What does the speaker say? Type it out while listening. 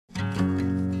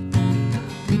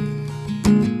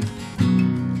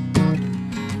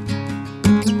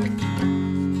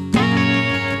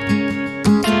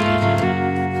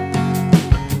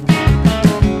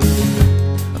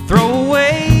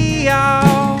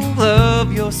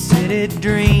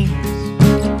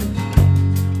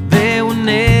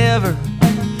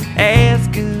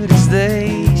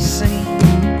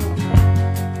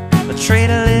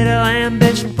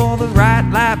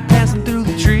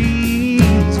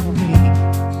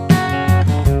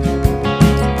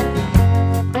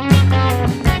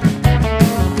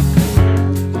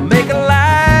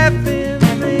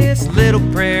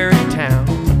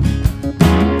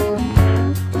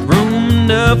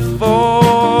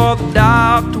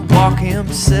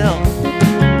himself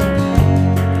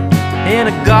in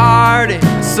a garden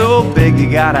so big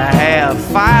you gotta have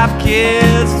 5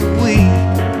 kids to weed.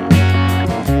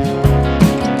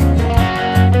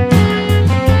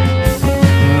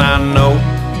 And I know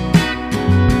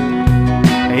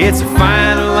it's a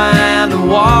fine line to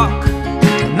walk,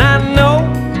 and I know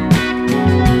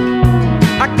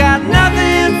I got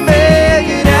nothing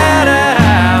figured out.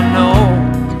 I know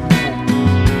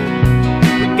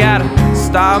we gotta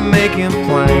start making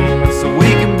plans so we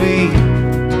can be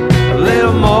a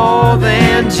little more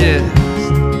than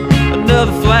just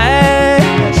another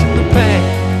flash in the pan.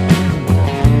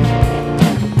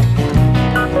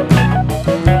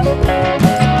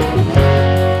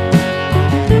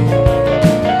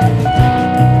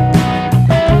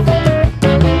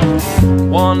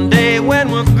 One day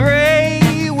when we're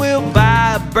gray, we'll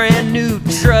buy a brand new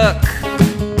truck,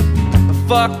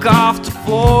 fuck off to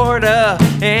Florida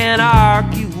and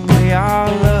argue away our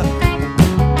luck.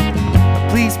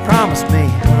 Please promise me,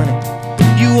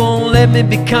 honey, you won't let me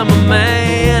become a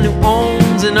man who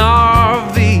owns an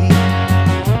RV.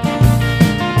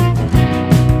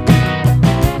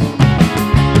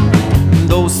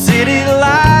 Those city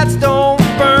lights don't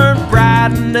burn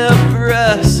bright enough for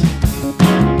us.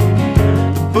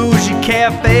 Bougie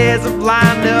cafes have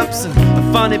lineups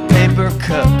and funny paper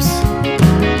cups.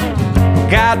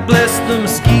 God bless the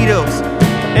mosquitoes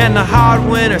and the hard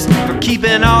winters for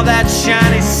keeping all that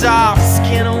shiny soft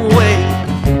skin away.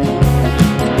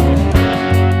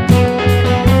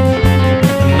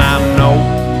 And I know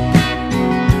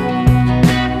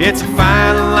it's a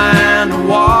fine line to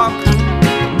walk,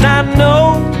 and I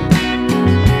know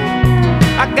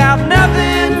I got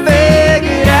nothing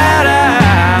figured out.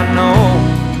 I know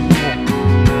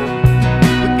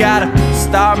gotta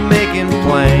start making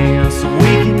plans so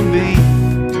we can be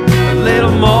a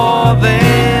little more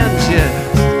than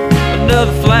just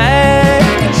another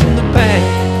flash in the pan.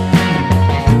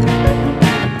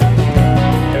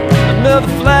 Another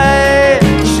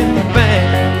flash in the pan.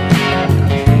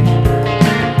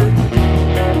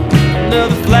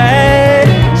 Another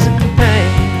flash in the pan.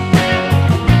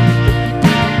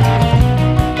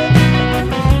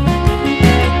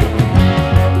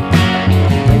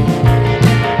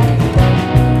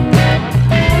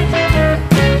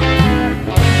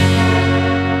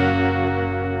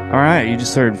 All right, you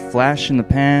just heard Flash in the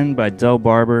Pan by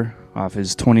Barber off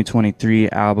his 2023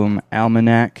 album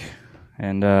Almanac.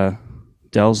 And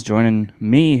Dell's joining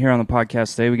me here on the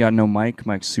podcast today. We got no Mike.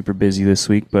 Mike's super busy this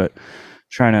week, but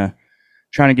trying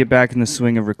to get back in the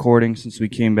swing of recording since we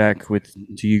came back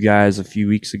to you guys a few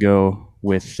weeks ago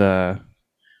with the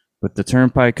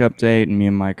Turnpike update, and me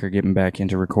and Mike are getting back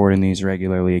into recording these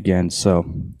regularly again. So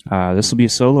this will be a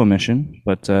solo mission,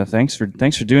 but thanks for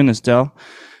doing this, Dell.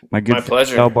 My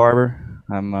pleasure. Del Barber.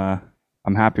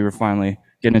 I'm happy we're finally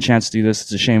getting a chance to do this.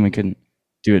 It's a shame we couldn't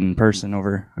do it in person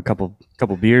over a couple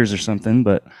beers or something,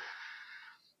 but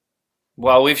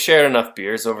well, we've shared enough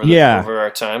beers over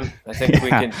our time. I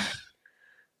think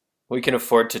we can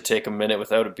afford to take a minute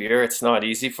without a beer. It's not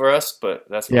easy for us, but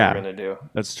that's what we're gonna do.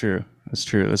 That's true. This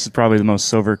is probably the most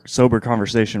sober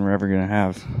conversation we're ever gonna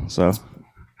have. So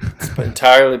it's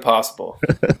entirely possible.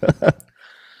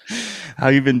 How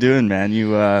you been doing, man?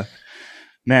 You've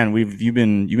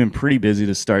been pretty busy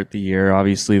to start the year,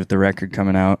 obviously with the record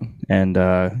coming out, and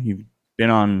you've been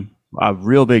on a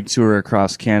real big tour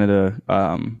across Canada,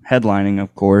 headlining,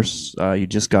 of course. You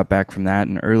just got back from that,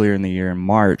 and earlier in the year, in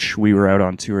March, we were out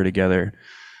on tour together.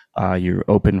 You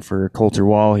opened for Coulter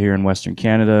Wall here in Western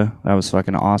Canada. That was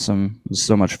fucking awesome. It was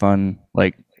so much fun,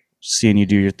 like seeing you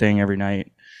do your thing every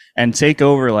night and take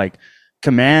over, like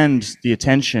command the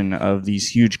attention of these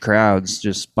huge crowds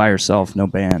just by yourself, no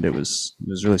band. It was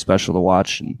really special to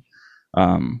watch, and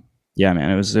yeah, man,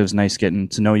 it was nice getting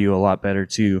to know you a lot better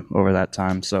too over that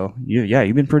time. So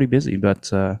you've been pretty busy,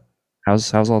 but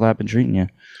how's all that been treating you?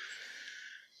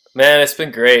 Man, it's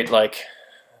been great. Like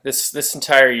this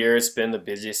entire year has been the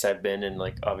busiest I've been in,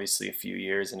 like, obviously a few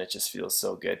years, and it just feels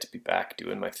so good to be back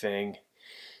doing my thing.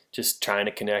 Just trying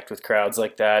to connect with crowds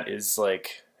like that is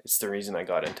like, it's the reason I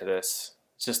got into this.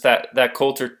 It's just that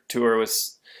Coulter tour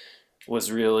was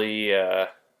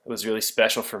really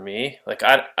special for me. Like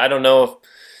I don't know if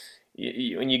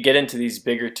when you get into these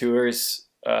bigger tours,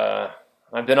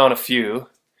 I've been on a few,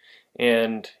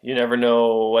 and you never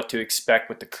know what to expect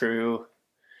with the crew.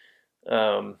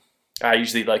 I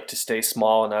usually like to stay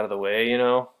small and out of the way, you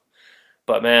know.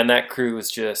 But man, that crew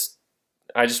was just,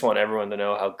 I just want everyone to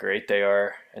know how great they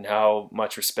are and how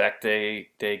much respect they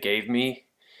gave me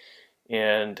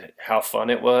and how fun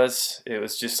it was. It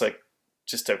was just a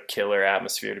killer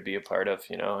atmosphere to be a part of,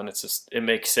 you know, and it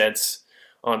makes sense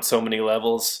on so many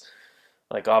levels.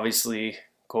 Like obviously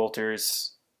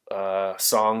Coulter's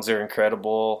songs are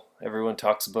incredible. Everyone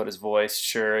talks about his voice,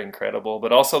 sure, incredible,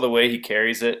 but also the way he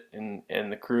carries it and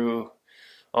the crew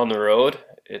on the road.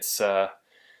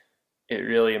 It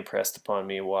really impressed upon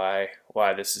me why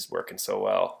this is working so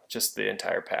well. Just the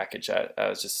entire package. I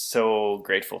was just so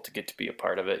grateful to get to be a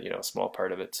part of it. A small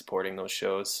part of it, supporting those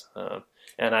shows,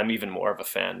 and I'm even more of a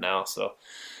fan now. So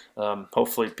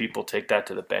hopefully people take that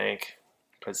to the bank,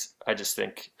 because I just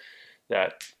think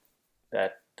that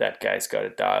that guy's got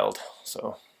it dialed.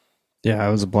 So Yeah,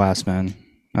 it was a blast, man.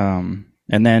 And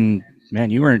then, man,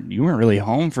 you weren't really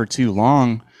home for too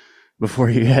long before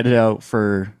you headed out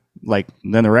for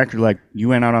then the record, you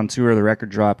went out on tour, the record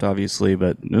dropped obviously,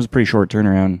 but it was a pretty short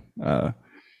turnaround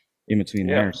in between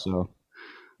yeah, there. So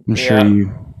I'm sure yeah,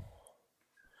 you.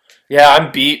 yeah.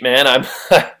 I'm beat, man. I'm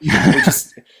we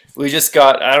just we just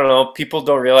got, I don't know, people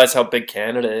don't realize how big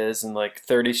Canada is, and like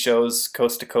 30 shows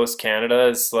coast to coast Canada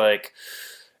is like,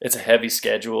 it's a heavy It's a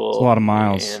lot schedule, of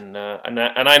miles. and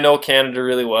I know Canada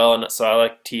really well, and so I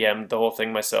like TM the whole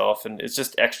thing myself, and it's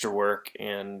just extra work,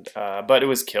 and but it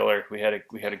was killer. We had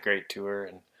a great tour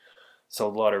and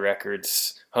sold a lot of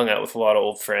records, hung out with a lot of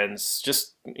old friends.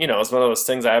 Just it's one of those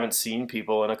things, I haven't seen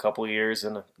people in a couple of years,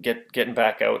 and getting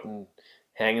back out and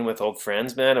hanging with old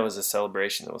friends, man. It was a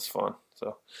celebration. It was fun.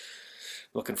 So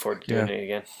looking forward to Yeah, doing it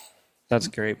again. that's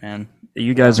great, man.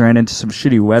 You guys ran into some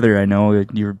shitty weather. I know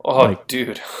you were Oh,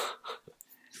 dude.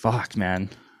 fuck, man.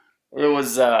 It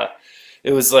was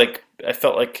like, I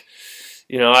felt like,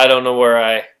 I don't know where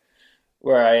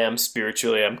I am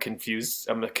spiritually. I'm confused.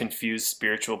 I'm a confused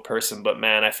spiritual person, but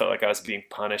man, I felt like I was being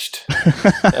punished.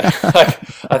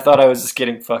 I thought I was just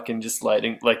getting fucking just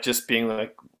lighting, like just being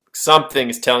like, something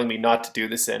is telling me not to do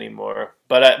this anymore.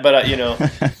 But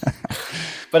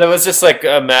it was just like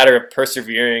a matter of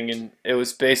persevering, and it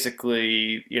was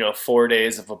basically 4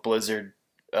 days of a blizzard,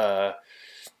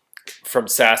 from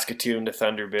Saskatoon to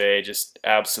Thunder Bay, just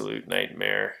absolute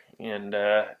nightmare. And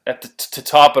to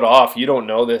top it off, you don't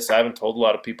know this, I haven't told a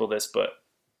lot of people this, but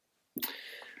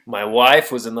my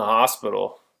wife was in the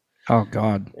hospital, Oh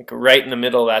God. like right in the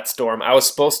middle of that storm. I was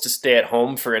supposed to stay at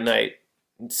home for a night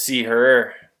and see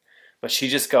her, but she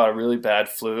just got a really bad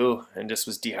flu and just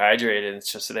was dehydrated. And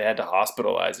it's just, so they had to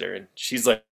hospitalize her, and she's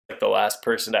like the last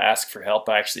person to ask for help.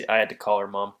 I had to call her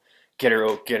mom, get her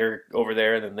over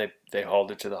there, and then they hauled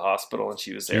her to the hospital, and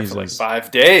she was there for like Jesus.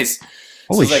 5 days.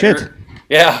 Holy So it's shit. like,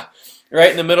 yeah,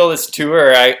 right in the middle of this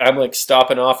tour, I'm like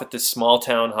stopping off at this small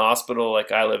town hospital.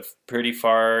 Like, I live pretty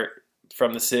far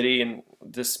from the city, and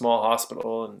this small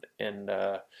hospital, and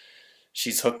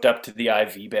she's hooked up to the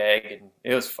IV bag, and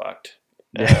it was fucked.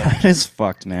 Yeah, it is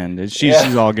fucked, man. Yeah.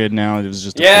 She's all good now. It was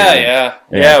just a Yeah,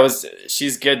 flu. yeah. It was.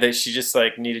 She's good. That she just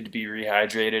like needed to be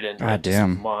rehydrated and God just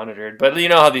damn. monitored. But you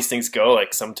know how these things go.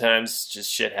 Like sometimes just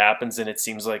shit happens, and it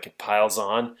seems like it piles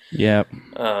on. Yep.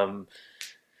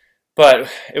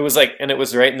 But it was like, and it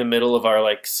was right in the middle of our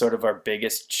like sort of our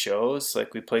biggest shows.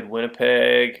 Like we played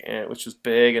Winnipeg, which was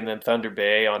big, and then Thunder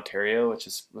Bay, Ontario, which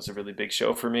was a really big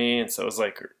show for me. And so it was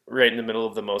like right in the middle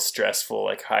of the most stressful,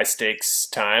 like high stakes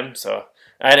time. So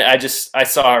I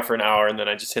saw her for an hour, and then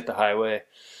I just hit the highway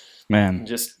Man, and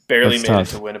just barely that's made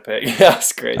tough. it to Winnipeg. Yeah,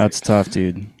 it's crazy. That's tough,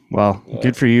 dude. Well, Yeah.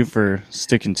 good for you for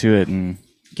sticking to it and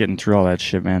getting through all that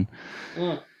shit, man.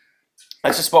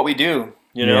 That's just what we do.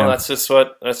 Yeah. That's just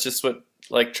what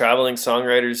like traveling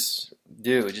songwriters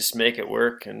do. Just make it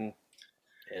work, and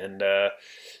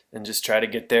just try to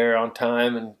get there on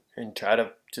time, and try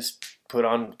to just put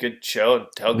on a good show and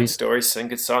tell At good least, stories, sing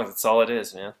good songs. That's all it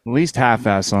is, man. at least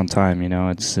half-ass on time,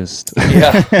 it's just,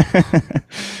 Yeah.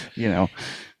 you know,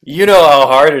 You know how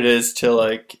hard it is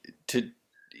to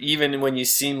even when you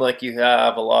seem like you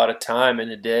have a lot of time in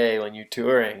a day when you're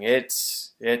touring,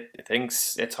 it's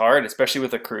hard, especially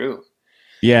with a crew.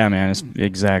 yeah, man,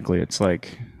 exactly. It's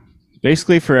like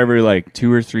basically for every like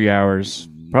 2 or 3 hours,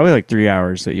 probably like 3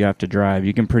 hours that you have to drive,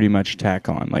 you can pretty much tack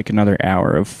on like another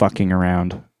hour of fucking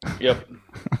around. Yep.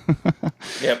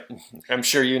 Yep. I'm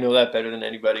sure you know that better than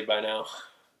anybody by now.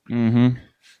 Mm-hmm.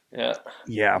 Yeah.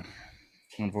 Yeah,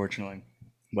 unfortunately,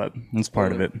 but that's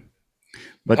part of it.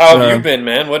 But How have you been,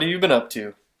 man? What have you been up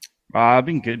to? I've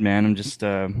been good, man. I'm just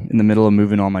in the middle of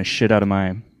moving all my shit out of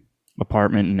my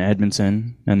apartment in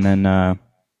Edmonton, and then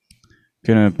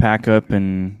gonna pack up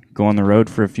and go on the road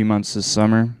for a few months this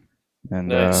summer, and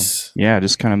Nice. yeah,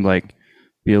 just kind of like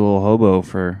be a little hobo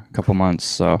for a couple months.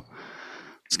 So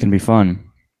it's gonna be fun.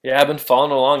 Yeah, I've been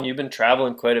following along. You've been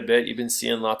traveling quite a bit. You've been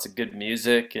seeing lots of good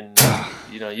music, and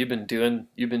you've been doing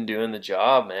the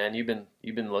job, man. You've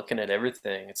been looking at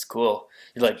everything. It's cool.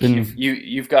 You're like Been-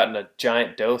 you've gotten a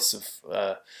giant dose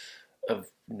of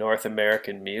North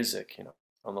American music,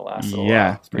 on the last little Yeah,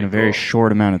 while. It's in a pretty very cool.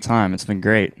 short amount of time. It's been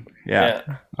great. Yeah,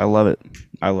 Yeah. I love it.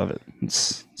 I love it.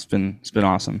 It's been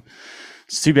awesome.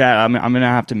 It's too bad. I'm gonna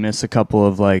have to miss a couple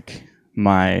of like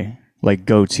my like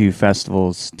go-to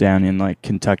festivals down in like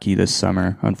Kentucky this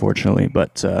summer, unfortunately.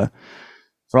 But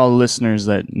for all the listeners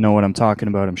that know what I'm talking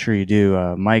about, I'm sure you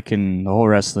do. Mike and the whole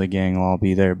rest of the gang will all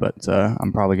be there, but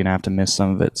I'm probably gonna have to miss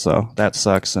some of it. So that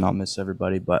sucks, and I'll miss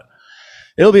everybody. But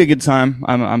it'll be a good time.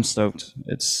 I'm stoked.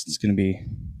 It's gonna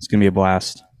be a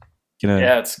blast. Gonna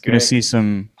Yeah, it's gonna great. see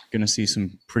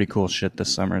some pretty cool shit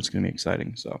this summer. It's gonna be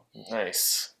exciting. So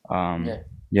Nice. um, Yeah,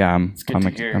 yeah, it's good to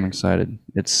I'm hear. excited.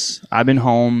 I've been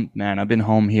home, man. I've been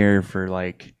home here for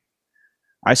like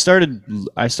I started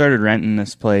renting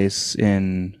this place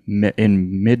in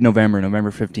mid November, November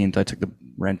 15th. I took the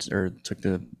rent or took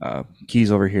the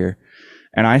keys over here,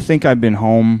 and I think I've been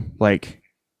home like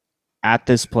at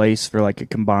this place for like a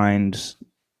combined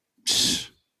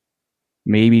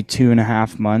maybe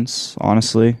 2.5 months,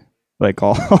 honestly, like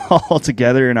all all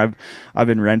together, and I've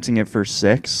been renting it for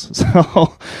 6.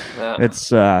 So Yeah.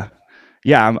 it's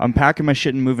yeah, I'm packing my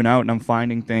shit and moving out, and I'm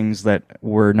finding things that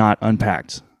were not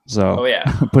unpacked. So Oh yeah.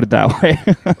 put it that way.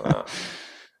 Wow.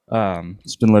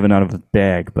 It's been living out of a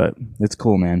bag, but it's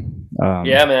cool, man.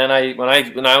 Yeah, man. When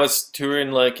I was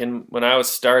touring, like, and when I was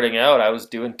starting out, I was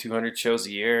doing 200 shows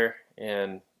a year,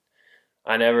 and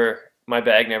my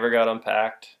bag never got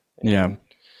unpacked, Yeah,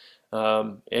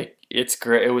 and it's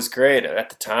great. It was great at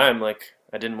the time. Like,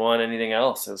 I didn't want anything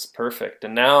else. It was perfect.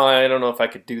 And now I don't know if I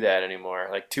could do that anymore.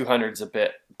 Like, 200's a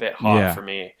bit hot yeah, for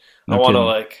me. I no want to kidding.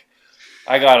 like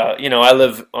I gotta, I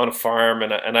live on a farm,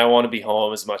 and I want to be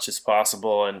home as much as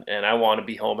possible, and I want to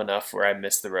be home enough where I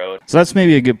miss the road. So that's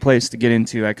maybe a good place to get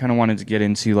into. I kind of wanted to get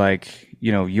into like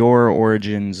your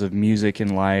origins of music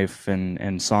and life and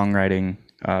songwriting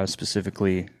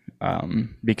specifically,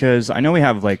 because I know we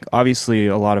have like obviously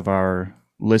a lot of our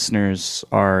listeners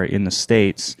are in the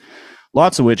States,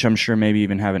 lots of which I'm sure maybe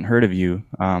even haven't heard of you,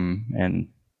 and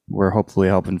we're hopefully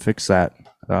helping fix that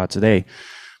today.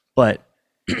 But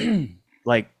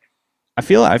like I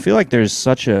feel like there's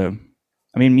such a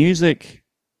I mean music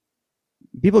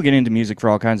people get into music for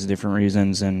all kinds of different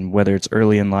reasons, and whether it's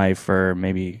early in life or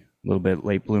maybe a little bit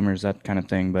late bloomers, that kind of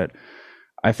thing. But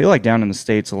I feel like down in the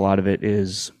States, a lot of it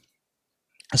is,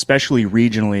 especially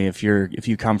regionally, if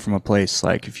you come from a place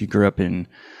like if you grew up in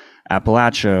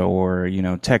Appalachia or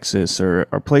Texas or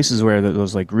places where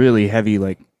those like really heavy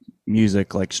like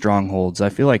music like strongholds. I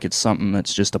feel like it's something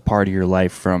that's just a part of your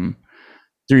life from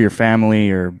through your family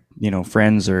or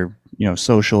friends or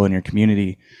social in your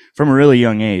community from a really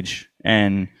young age.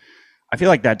 And I feel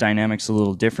like that dynamic's a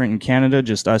little different in Canada,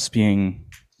 just us being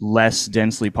less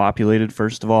densely populated,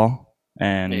 first of all.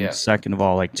 And Yeah. second of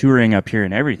all, like touring up here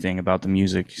and everything about the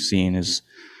music scene is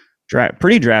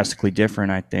pretty drastically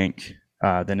different, I think,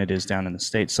 than it is down in the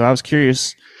States. So I was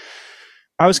curious.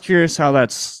 I was curious how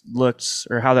that's looked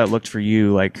or how that looked for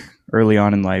you, like early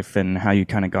on in life, and how you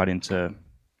kind of got into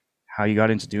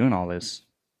doing all this.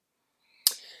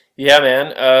 Yeah,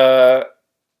 man.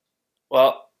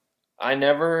 Well, I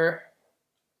never,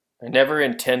 I never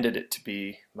intended it to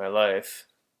be my life.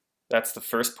 That's the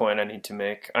first point I need to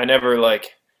make. I never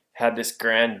like had this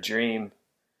grand dream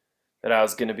that I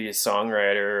was going to be a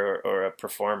songwriter or a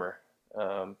performer.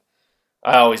 Um,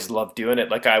 I always loved doing it.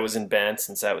 Like, I was in band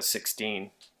since I was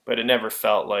 16, but it never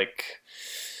felt like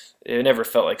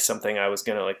something I was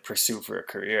going to like pursue for a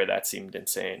career. That seemed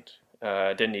insane.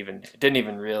 It didn't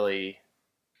even really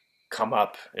come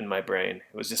up in my brain.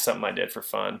 It was just something I did for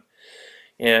fun.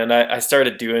 And I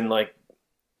started doing like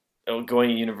going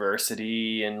to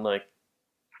university and like,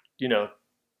 you know,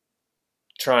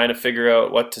 trying to figure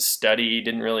out what to study.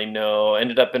 Didn't really know.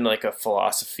 Ended up in like a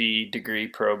philosophy degree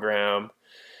program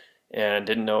and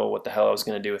didn't know what the hell I was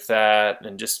going to do with that,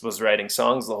 and just was writing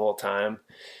songs the whole time.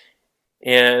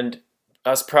 And I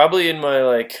was probably in my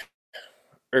like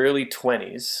early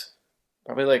 20s,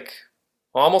 probably like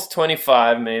almost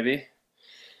 25 maybe,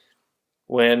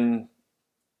 when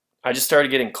I just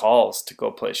started getting calls to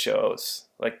go play shows.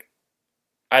 Like,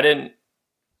 I didn't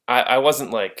I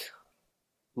wasn't like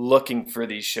looking for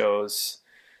these shows.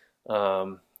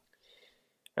 Um,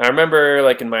 and I remember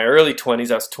like in my early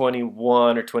 20s, I was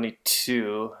 21 or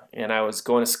 22, and I was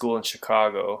going to school in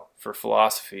Chicago for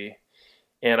philosophy,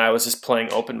 and I was just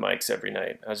playing open mics every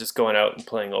night. I was just going out and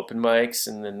playing open mics,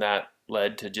 and then that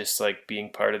led to just like being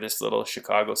part of this little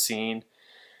Chicago scene.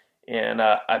 And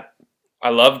I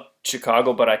loved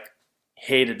Chicago, but I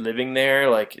hated living there.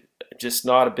 Like, just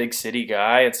not a big city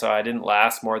guy, and so I didn't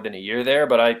last more than a year there.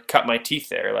 But I cut my teeth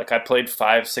there. Like, I played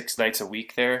 5, 6 nights a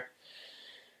week there.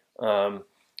 Um,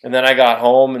 And then I got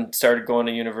home and started going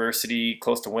to university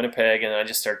close to Winnipeg, and I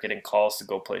just started getting calls to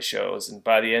go play shows. And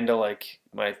by the end of like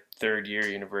my third year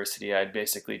university, I'd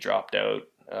basically dropped out.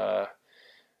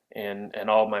 And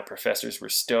all my professors were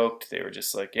stoked. They were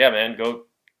just like, "Yeah, man, go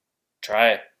try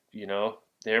it." You know,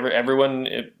 everyone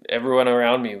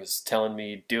around me was telling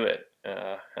me do it,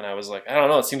 and I was like, I don't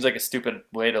know. It seems like a stupid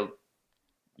way to,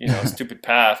 a stupid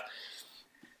path.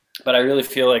 But I really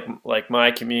feel like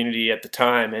my community at the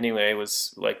time anyway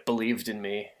was like believed in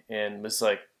me and was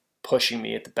like pushing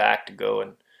me at the back to go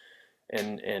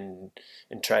and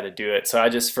try to do it. So I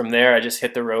just from there I just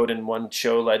hit the road, and one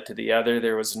show led to the other.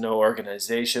 There was no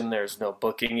organization, there was no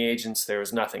booking agents, there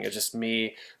was nothing. It was just me.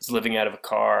 I was living out of a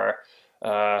car.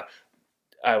 Uh,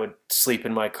 I would sleep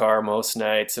in my car most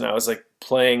nights, and I was like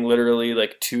playing literally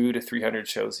like 200 to 300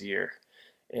 shows a year,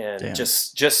 and Damn.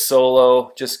 just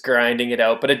solo, just grinding it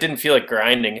out. But it didn't feel like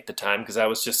grinding at the time because I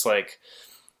was just like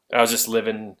I was just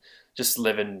living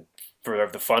for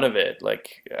the fun of it.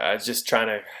 Like I was just trying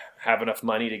to have enough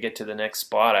money to get to the next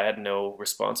spot. I had no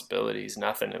responsibilities,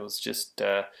 nothing. It was just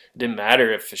it didn't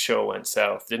matter if the show went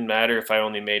south. It didn't matter if I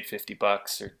only made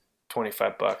 $50 or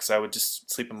 $25. I would just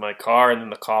sleep in my car, and then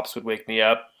the cops would wake me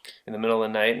up in the middle of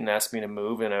the night and ask me to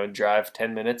move, and I would drive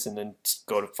 10 minutes and then just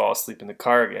go to fall asleep in the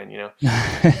car again.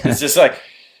 It's just like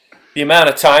the amount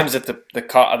of times that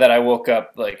that I woke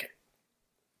up like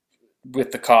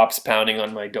with the cops pounding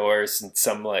on my doors in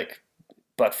some like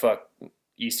buttfuck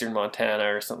eastern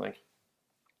Montana or something.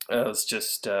 It was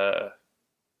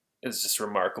just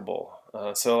remarkable.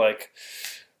 So like,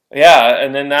 yeah,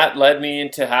 and then that led me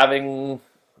into having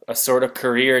a sort of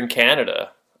career in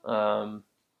Canada.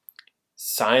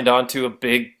 Signed onto a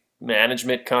big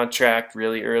management contract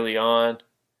really early on,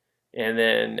 and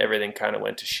then everything kind of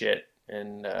went to shit.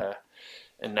 And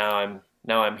now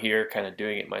I'm here, kind of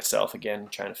doing it myself again,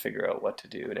 trying to figure out what to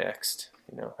do next.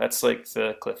 That's like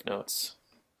the cliff notes.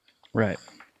 Right.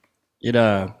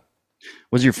 It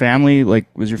was your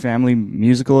family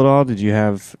musical at all? Did you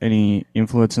have any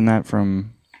influence in that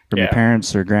from your Yeah.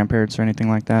 parents or grandparents or anything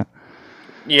like that?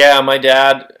 Yeah, my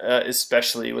dad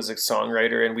especially was a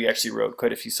songwriter, and we actually wrote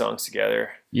quite a few songs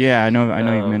together. Yeah, I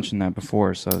know you've Um, mentioned that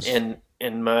before, so it's,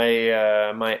 and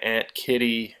my aunt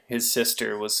Kitty, his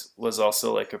sister, was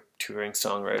also like a touring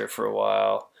songwriter for a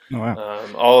while. oh wow.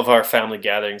 All of our family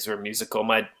gatherings were musical.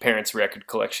 My parents' record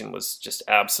collection was just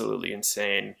absolutely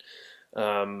insane.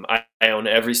 I own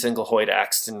every single Hoyt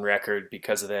Axton record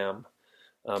because of them.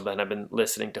 And I've been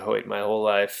listening to Hoyt my whole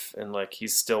life, and like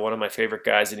he's still one of my favorite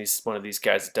guys, and he's one of these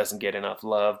guys that doesn't get enough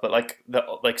love. But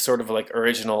like sort of like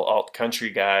original alt country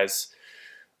guys,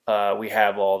 we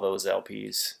have all those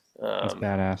LPs. That's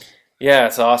badass. Yeah,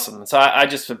 it's awesome. So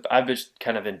I've been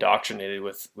kind of indoctrinated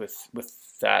with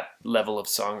that level of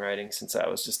songwriting since I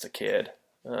was just a kid.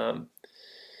 Um,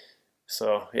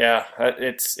 so yeah,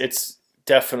 it's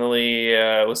definitely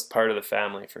was part of the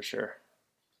family for sure.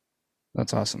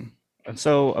 That's awesome. And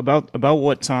so about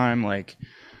what time, like,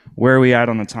 where are we at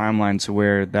on the timeline to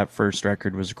where that first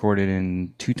record was recorded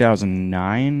in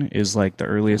 2009 is like the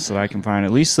earliest that I can find,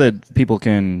 at least that people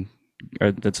can,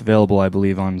 or that's available, I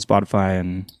believe, on Spotify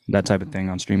and that type of thing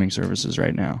on streaming services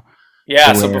right now.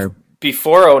 Yeah, To so where,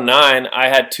 before '09, I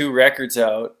had two records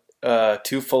out,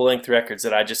 two full-length records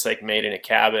that I just like made in a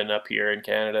cabin up here in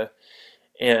Canada,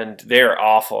 and they're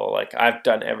awful. Like I've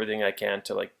done everything I can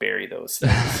to like bury those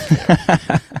things.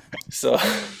 So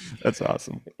that's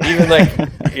awesome. even like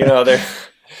they're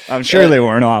I'm sure they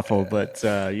weren't awful, but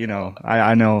I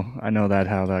know that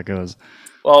how that goes.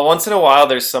 well, once in a while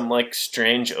there's some like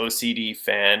strange OCD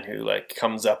fan who like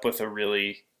comes up with a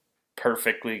really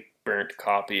perfectly burnt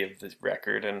copy of the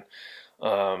record, and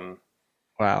um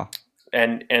Wow.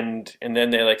 and then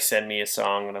they like send me a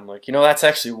song, and I'm like, that's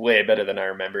actually way better than I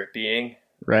remember it being.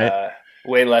 Right. uh,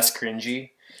 Way less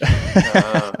cringy.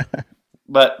 Um,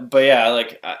 but yeah,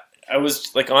 like I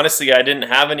was like honestly, I didn't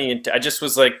have any. I just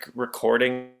was like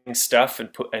recording stuff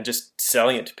and just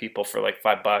selling it to people for like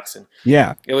 $5, and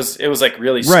Yeah. it was like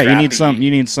really Right, scrappy.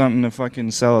 you need something to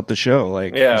fucking sell at the show.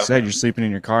 Like you Yeah, said, you're sleeping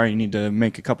in your car, you need to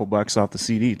make a couple bucks off the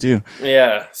CD too.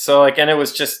 yeah. So like, and it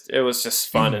was just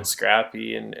fun and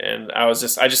scrappy, and I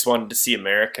just wanted to see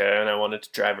America, and I wanted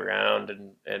to drive around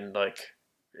and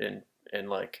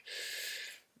like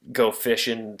go fish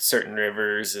in certain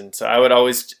rivers, and so I would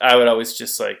always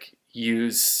just like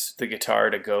use the guitar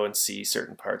to go and see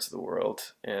certain parts of the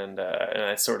world, and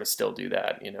I sort of still do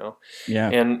that. Yeah.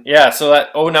 And yeah, so that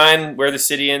 '09 Where the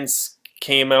City Ends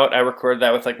came out, I recorded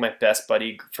that with like my best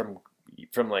buddy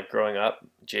from like growing up,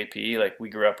 JP. Like we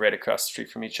grew up right across the street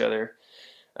from each other.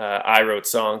 I wrote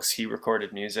songs, he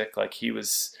recorded music. Like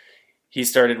he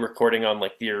started recording on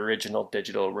like the original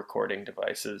digital recording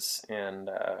devices, and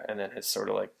then has sort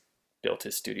of like built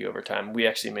his studio over time. We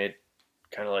actually made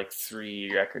kind of like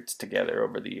 3 records together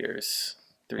over the years,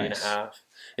 three and a Nice. half.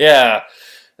 Yeah.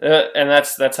 And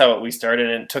that's how we started,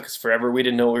 and it took us forever. We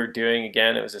didn't know what we were doing.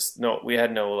 Again, it was just we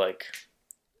had no like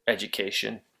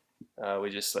education. We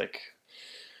just like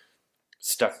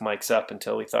stuck mics up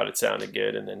until we thought it sounded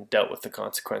good, and then dealt with the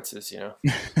consequences,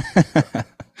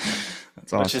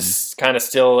 That's which awesome. is kind of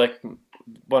still like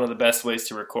one of the best ways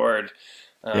to record.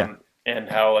 Yeah. And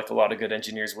how like a lot of good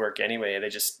engineers work anyway. They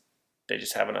just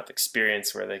have enough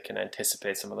experience where they can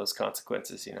anticipate some of those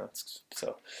consequences,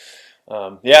 So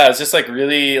yeah, it's just like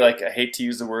really, like, I hate to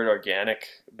use the word organic,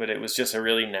 but it was just a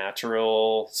really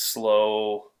natural,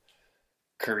 slow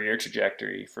career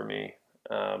trajectory for me.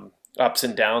 Ups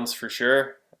and downs for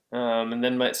sure. And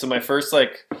then my first,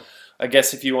 like, I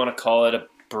guess if you want to call it a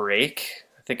break,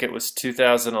 I think it was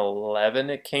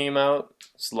 2011 it came out.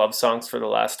 It's Love Songs for the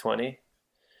Last 20.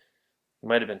 It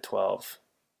might have been 12.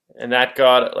 And that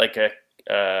got like a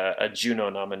Juno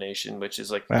nomination, which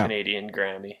is like Wow. Canadian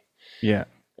Grammy. Yeah.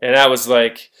 And that was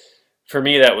like, for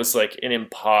me, that was like an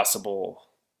impossible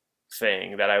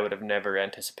thing that I would have never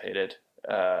anticipated.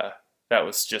 That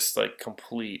was just like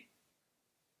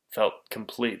felt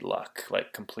complete luck,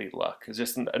 like complete luck. It was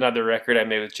just another record I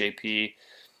made with JP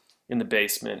in the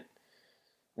basement.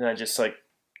 And I just like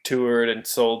toured and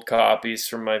sold copies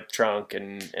from my trunk.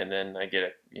 And then I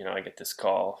get this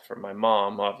call from my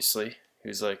mom, obviously,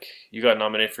 who's like, "You got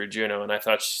nominated for Juno," and I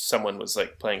thought someone was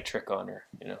like playing trick on her.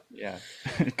 Yeah.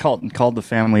 called the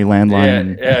family landline. Yeah,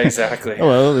 and, yeah, exactly.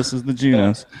 Hello, this is the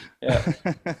Junos. Yeah,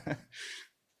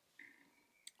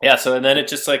 yeah. So and then it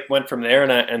just like went from there,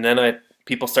 and then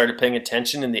people started paying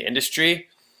attention in the industry,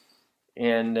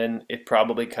 and then it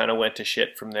probably kind of went to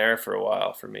shit from there for a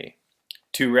while for me.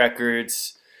 2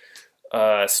 records,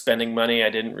 spending money I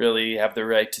didn't really have the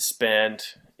right to spend,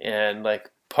 and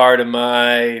like part of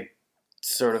my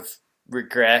sort of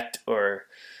regret, or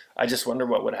I just wonder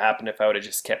what would happen if I would have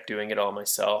just kept doing it all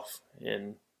myself.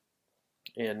 And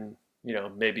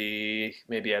maybe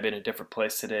I'd be in a different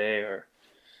place today, or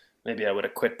maybe I would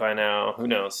have quit by now. Who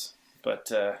knows?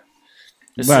 But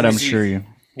But I'm sure you.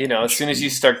 as soon as you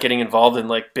start getting involved in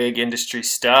like big industry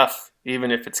stuff,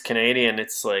 even if it's Canadian,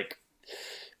 it's like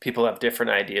people have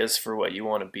different ideas for what you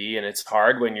want to be, and it's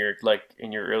hard when you're like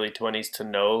in your early 20s to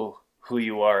know who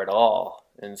you are at all.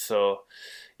 And so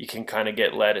you can kind of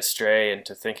get led astray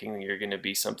into thinking that you're going to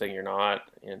be something you're not.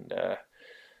 And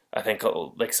I think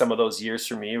like some of those years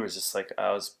for me was just like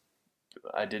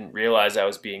I didn't realize I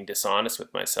was being dishonest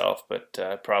with myself, but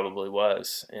probably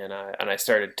was. And I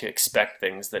started to expect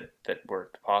things that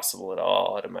weren't possible at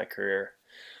all out of my career.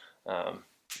 And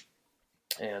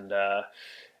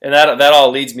that all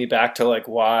leads me back to like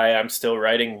why I'm still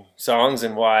writing songs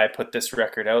and why I put this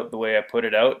record out the way I put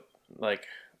it out. Like,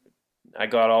 I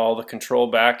got all the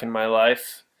control back in my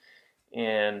life,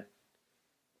 and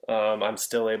I'm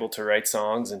still able to write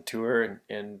songs and tour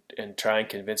and try and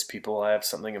convince people I have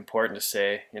something important to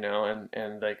say,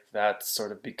 and like that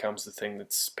sort of becomes the thing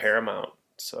that's paramount.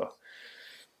 So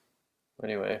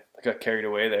anyway, I got carried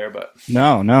away there, but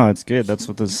No, it's good. That's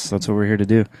what we're here to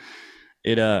do.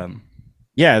 It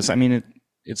yes, I mean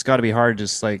it's got to be hard,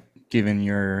 just like given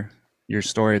your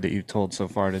story that you've told so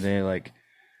far today. Like,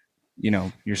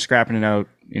 you're scrapping it out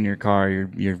in your car.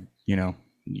 You're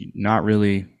not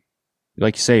really,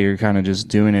 like you say, you're kind of just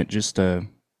doing it just to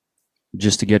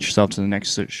get yourself to the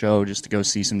next show, just to go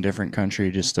see some different country,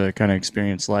 just to kind of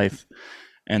experience life.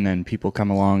 And then people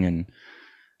come along and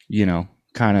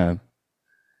kind of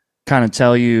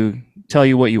tell you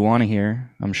what you want to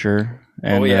hear, I'm sure.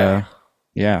 And yeah.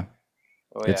 Yeah.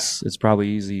 Oh, yeah. It's probably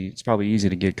easy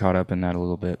to get caught up in that a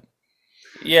little bit.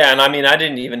 Yeah, and I mean, I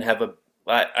didn't even have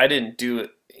I didn't do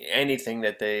anything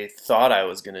that they thought I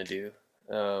was going to do.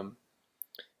 I'd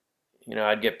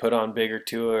get put on bigger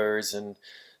tours and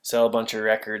sell a bunch of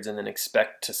records and then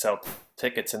expect to sell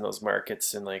tickets in those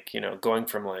markets. And like, going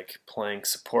from like playing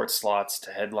support slots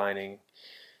to headlining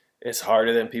is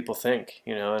harder than people think,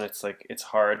 and it's like, it's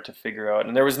hard to figure out.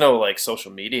 And there was no like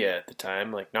social media at the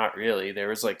time, like not really. There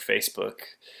was like Facebook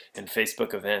and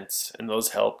Facebook events, and those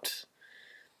helped.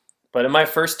 But in my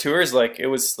first tours, like it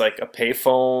was like a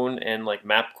payphone and like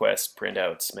MapQuest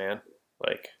printouts, man.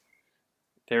 Like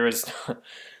there was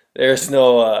there's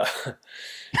no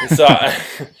so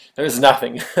there's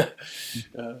nothing.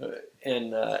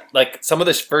 And like some of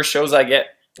the first shows I got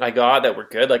that were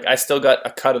good, like I still got a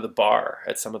cut of the bar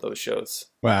at some of those shows.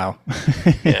 Wow.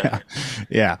 Yeah.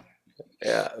 Yeah.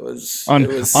 Yeah, it was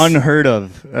unheard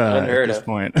of unheard at this of.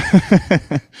 point.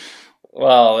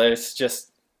 Well, it's just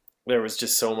there was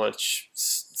just so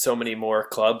many more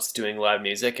clubs doing live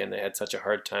music, and they had such a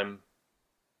hard time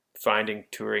finding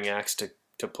touring acts to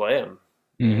play them.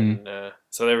 Hmm. And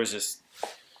so there was just,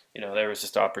 there was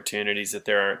just opportunities that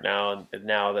there aren't now. And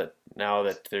now that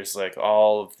there's like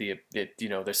all of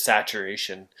there's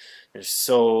saturation. There's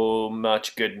so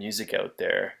much good music out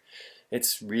there.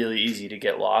 It's really easy to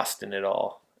get lost in it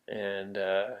all, and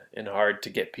hard to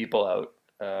get people out.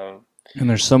 And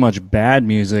there's so much bad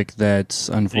music that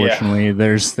Yeah, unfortunately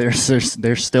they're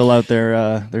still out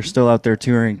there they're still out there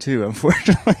touring too,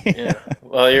 unfortunately. yeah.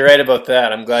 Well, you're right about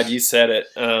that. I'm glad you said it.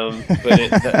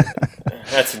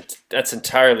 But that's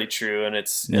entirely true, and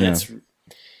Yeah.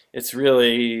 it's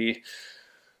really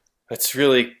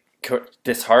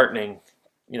disheartening.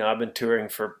 I've been touring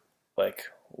for like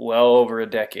well over a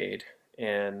decade,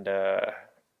 and a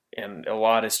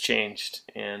lot has changed,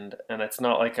 and it's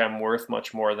not like I'm worth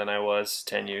much more than I was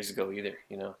 10 years ago either.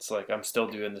 It's like I'm still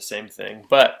doing the same thing.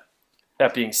 But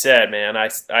that being said, man, I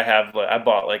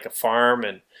bought like a farm,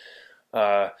 and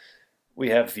uh, we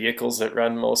have vehicles that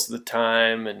run most of the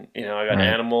time, and I got Right.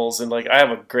 animals, and like I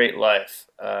have a great life,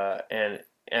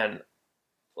 and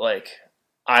like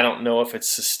I don't know if it's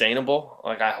sustainable.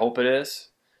 Like I hope it is,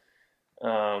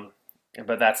 um,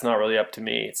 but that's not really up to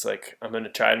me. It's like I'm gonna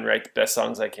try and write the best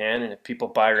songs I can, and if people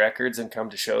buy records and come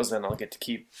to shows, then I'll get to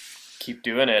keep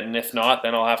doing it. And if not,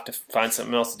 then I'll have to find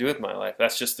something else to do with my life.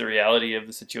 That's just the reality of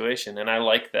the situation, and I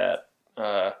like that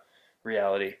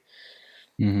reality.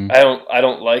 Hmm. I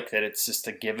don't like that it's just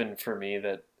a given for me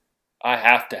that I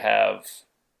have to have,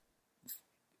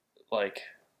 like,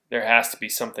 there has to be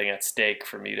something at stake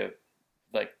for me to,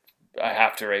 like, I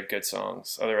have to write good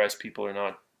songs. Otherwise, people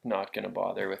are not going to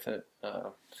bother with it.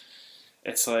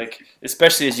 It's like,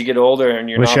 especially as you get older and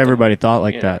you're Wish not the, everybody thought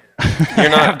like you know, that. you're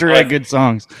Have not to write like, good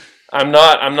songs. I'm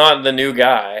not the new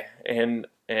guy, and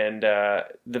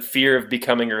the fear of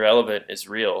becoming irrelevant is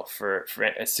real. For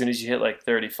as soon as you hit like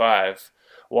 35,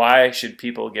 why should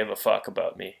people give a fuck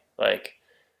about me? Like,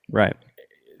 Right.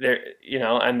 there,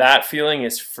 and that feeling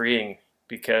is freeing,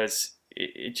 because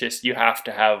it just, you have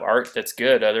to have art that's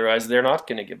good, otherwise they're not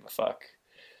going to give a fuck.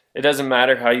 It doesn't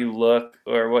matter how you look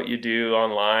or what you do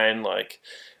online. Like,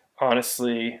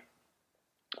 honestly,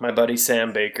 my buddy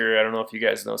Sam Baker, I don't know if you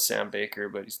guys know Sam Baker,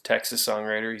 but he's a Texas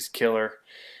songwriter, he's killer.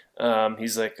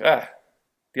 He's like,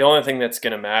 the only thing that's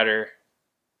going to matter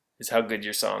is how good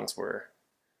your songs were.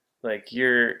 Like,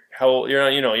 you're not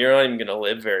even going to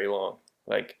live very long.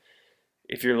 Like,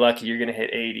 if you're lucky, you're going to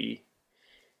hit 80,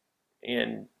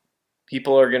 and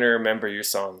people are going to remember your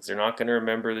songs. They're not going to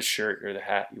remember the shirt or the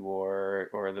hat you wore,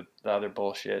 or the other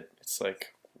bullshit. It's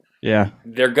like, Yeah.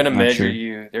 they're going to Not measure sure.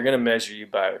 you. They're going to measure you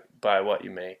by what you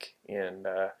make. And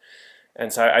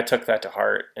so I took that to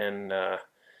heart, and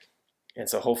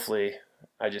so hopefully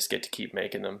I just get to keep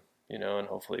making them, and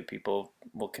hopefully people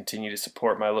will continue to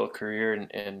support my little career,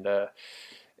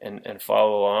 and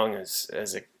follow along as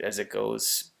it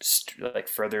goes, like,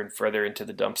 further and further into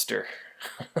the dumpster.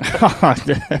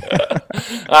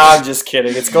 I'm just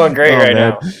kidding. It's going great Oh right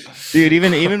man, now. dude,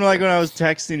 even like when I was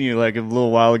texting you like a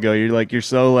little while ago, you're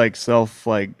so like self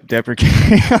like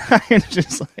deprecating. And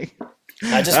just like,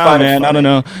 I just oh find it man, I don't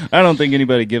funny. know. I don't think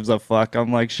anybody gives a fuck.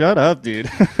 I'm like, shut up, dude.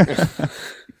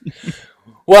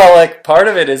 Well, like, part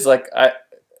of it is like,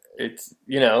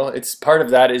 it's part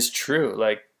of that is true.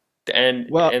 Like, and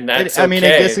Well, and that's I mean,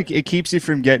 I guess okay. it keeps you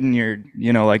from getting your,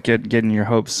 like getting your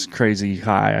hopes crazy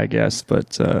high, I guess.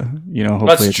 But hopefully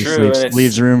That's it just true, and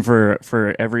leaves it's, room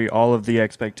for all of the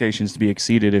expectations to be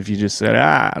exceeded. If you just said,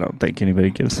 I don't think anybody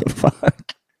gives a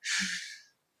fuck.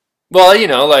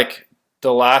 well, like,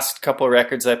 the last couple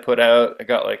records I put out, I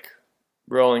got like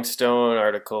Rolling Stone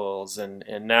articles and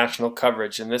national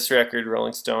coverage. And this record,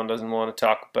 Rolling Stone doesn't want to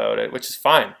talk about it, which is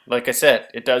fine. Like I said,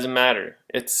 it doesn't matter.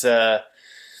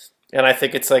 And I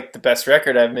think it's like the best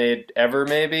record I've made ever,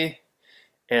 maybe.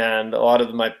 And a lot of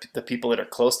the people that are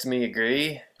close to me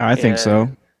agree. I think And so. I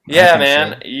yeah, think so.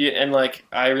 man, and like,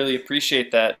 I really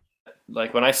appreciate that.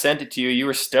 Like, when I sent it to you, you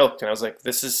were stoked, and I was like,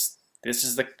 this is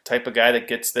the type of guy that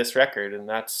gets this record, and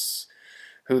that's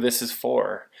who this is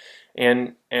for.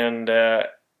 And I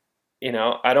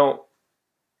don't.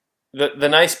 The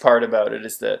nice part about it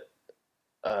is that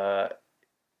uh,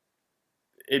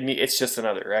 it's just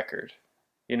another record.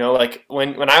 Like,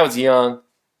 when I was young,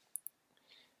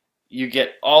 you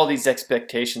get all these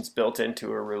expectations built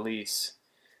into a release,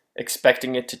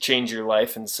 expecting it to change your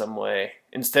life in some way,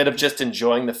 instead of just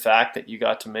enjoying the fact that you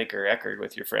got to make a record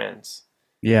with your friends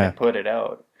Yeah. and put it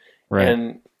out. Right.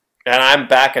 And I'm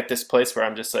back at this place where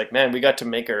I'm just like, man, we got to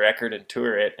make a record and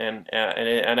tour it, and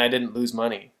I didn't lose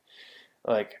money.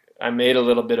 Like, I made a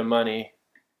little bit of money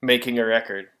making a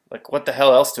record, Like, what the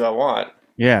hell else do I want?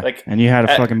 Yeah, Like, and you had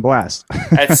a at, fucking blast.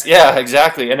 it's yeah,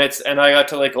 exactly. And I got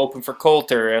to like open for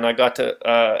Coulter, and I got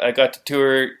to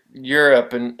tour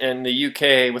Europe and the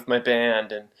UK with my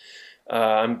band, and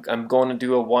I'm going to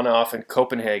do a one-off in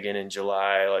Copenhagen in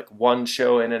July, like one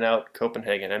show in and out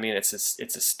Copenhagen. I mean, it's a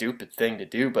stupid thing to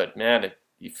do, but man,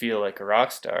 you feel like a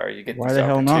rock star. You get Why these the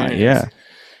hell not? opportunities, Yeah.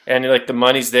 and you're like the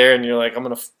money's there, and you're like, I'm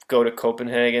gonna go to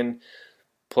Copenhagen,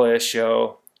 play a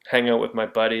show, hang out with my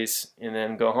buddies, and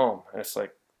then go home. And it's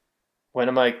like, when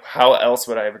am I? How else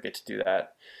would I ever get to do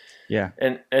that? Yeah.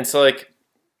 And so like,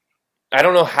 I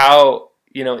don't know how,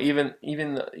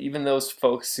 even those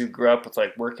folks who grew up with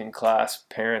like working class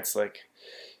parents, like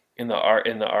in the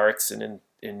arts and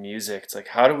in music, it's like,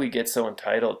 how do we get so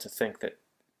entitled to think that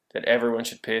everyone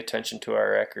should pay attention to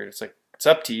our record? It's like, it's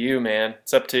up to you, man.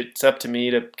 It's up to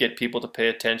me to get people to pay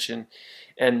attention,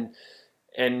 and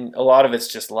a lot of it's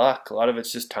just luck. A lot of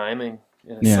it's just timing,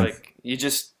 and it's Yeah. like, you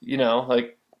just,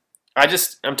 like,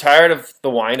 I'm tired of the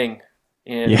whining,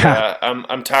 and Yeah.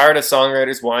 I'm tired of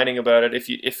songwriters whining about it. If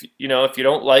you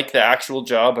don't like the actual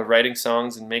job of writing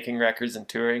songs and making records and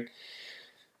touring,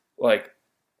 like,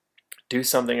 do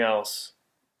something else.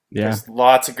 Yeah. There's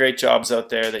lots of great jobs out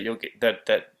there that you'll get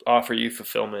that offer you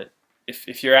fulfillment.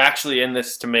 If you're actually in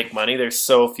this to make money, there's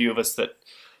so few of us that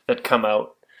come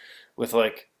out with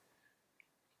like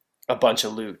a bunch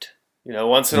of loot.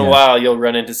 Once in a Yeah. while you'll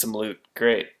run into some loot.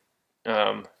 Great.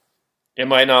 Um, it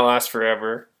might not last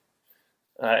forever.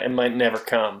 It might never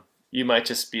come. You might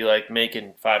just be like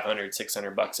making 500,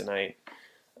 $600 a night,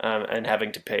 and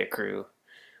having to pay a crew.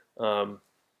 Um,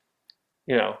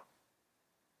 you know,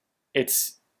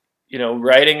 it's,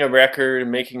 writing a record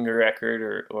and making a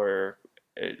record, or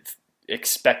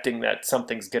expecting that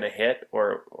something's gonna hit,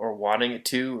 or wanting it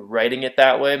to, writing it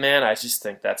that way, man. I just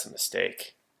think that's a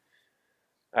mistake.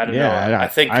 I don't know. I Yeah.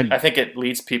 think I I think it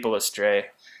leads people astray.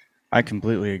 I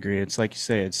completely agree. It's like you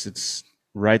say, it's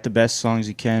write the best songs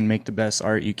you can, make the best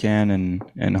art you can,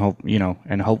 and hope,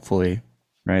 and hopefully,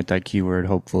 right? That keyword,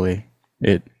 hopefully,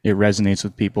 it resonates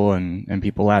with people, and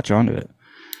people latch onto it.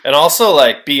 And also,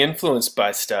 like, be influenced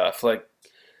by stuff. Like,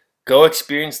 go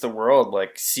experience the world.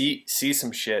 Like, see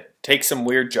some shit. Take some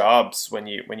weird jobs when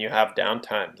you have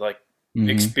downtime. Like, Hmm.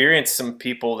 experience some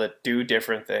people that do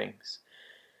different things.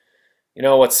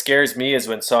 What scares me is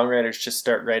when songwriters just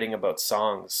start writing about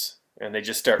songs, and they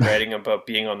just start writing about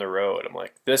being on the road. I'm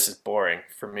like, this is boring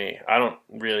for me. I don't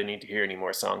really need to hear any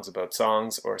more songs about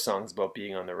songs, or songs about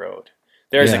being on the road.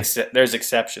 Yeah, There's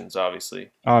exceptions, obviously.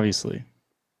 obviously.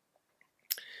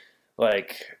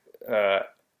 Like, uh,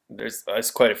 there's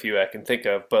quite a few I can think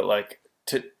of, but like,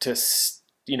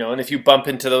 and if you bump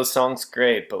into those songs,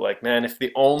 great. But like, man, if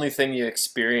the only thing you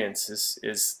experience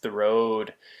is the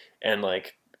road, and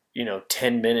like,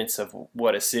 10 minutes of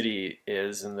what a city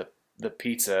is, and the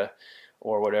pizza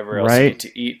or whatever else you Right? get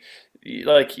to eat,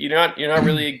 like, you're not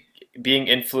really being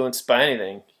influenced by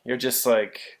anything. You're just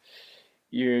like,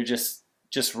 you're just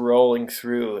rolling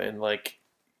through, and like,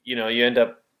 you end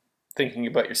up thinking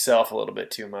about yourself a little bit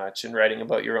too much, and writing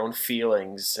about your own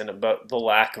feelings and about the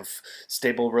lack of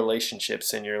stable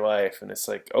relationships in your life. And it's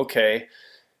like, okay,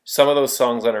 some of those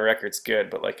songs on a record's good,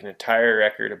 but like, an entire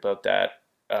record about that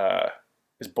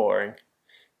is boring.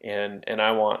 And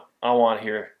I want to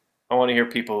hear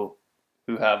people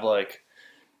who have, like,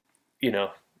 you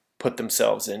know put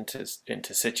themselves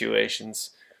into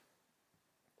situations,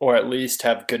 or at least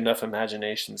have good enough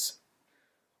imaginations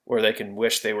where they can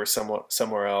wish they were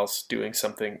somewhere else doing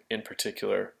something in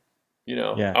particular.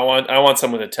 Yeah. I want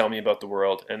someone to tell me about the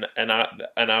world, and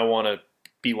I want to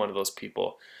be one of those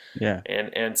people. Yeah.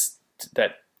 And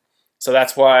that so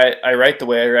that's why I write the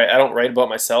way I write. I don't write about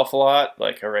myself a lot.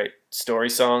 Like, I write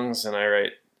story songs, and I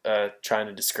write trying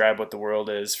to describe what the world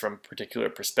is from particular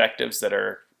perspectives that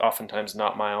are oftentimes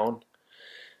not my own.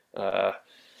 Uh,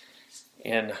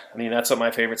 and I mean, that's what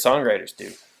my favorite songwriters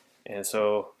do. And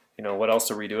so, what else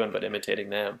are we doing but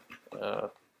imitating them, uh,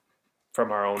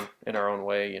 from in our own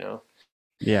way.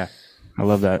 Yeah. I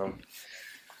love that. Um,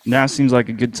 Now seems like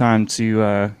a good time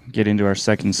to get into our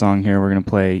second song here. We're gonna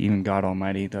play "Even God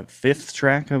Almighty," the fifth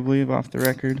track, I believe, off the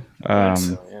record. I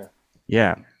think so. Yeah.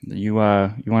 Yeah, you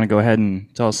want to go ahead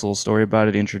and tell us a little story about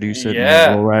it, introduce it,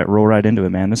 and we'll Yeah. roll right into it,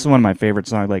 man. This is one of my favorite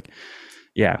songs. Like,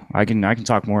 yeah, I can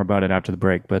talk more about it after the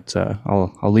break, but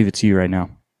I'll leave it to you right now.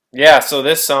 Yeah. So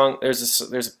this song,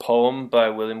 there's a poem by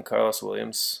William Carlos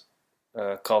Williams,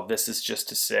 called "This Is Just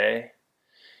to Say."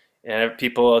 And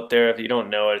people out there, if you don't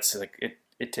know it, it's like,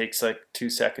 it takes like 2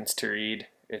 seconds to read.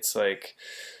 It's like,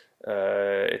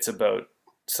 it's about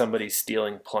somebody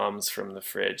stealing plums from the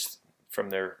fridge from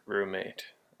their roommate.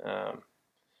 Um,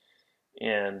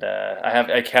 And I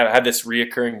had this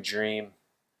reoccurring dream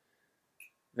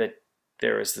that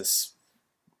there was this,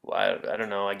 I don't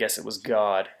know, I guess it was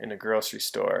God in a grocery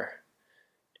store,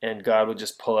 and God would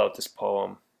just pull out this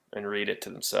poem and read it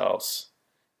to themselves.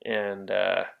 And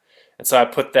so I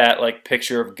put that like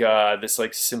picture of God, this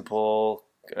like simple,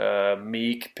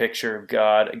 meek picture of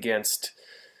God against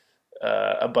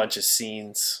a bunch of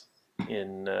scenes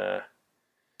in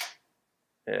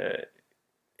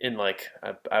like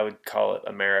I would call it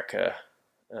America.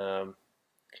 And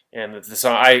the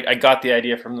song, I got the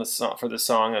idea from the song for the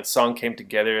song. The song came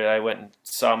together. I went and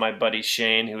saw my buddy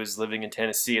Shane, who was living in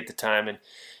Tennessee at the time, and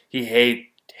he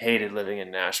hated living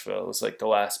in Nashville. It was like the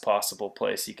last possible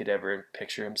place he could ever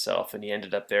picture himself, and he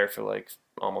ended up there for like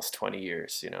almost 20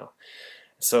 years,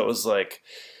 So it was like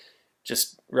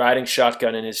just riding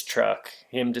shotgun in his truck,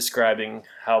 him describing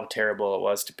how terrible it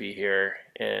was to be here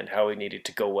and how we needed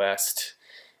to go west.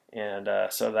 And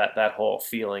so that whole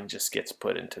feeling just gets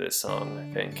put into this song,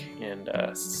 I think. And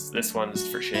this one's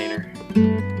for Shaner.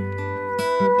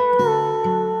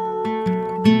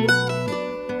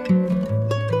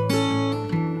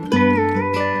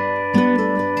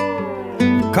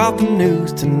 Caught the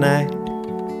news tonight.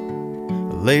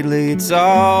 Lately it's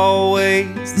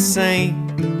always the same.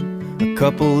 A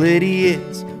couple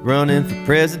idiots running for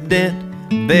president.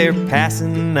 They're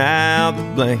passing out the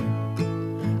blame.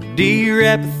 Dear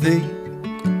apathy,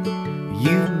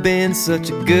 you've been such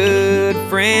a good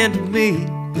friend to me.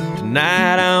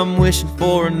 Tonight I'm wishing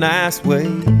for a nice way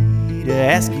to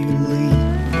ask you to leave.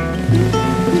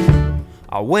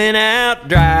 I went out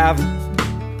driving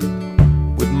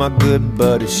with my good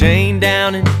buddy Shane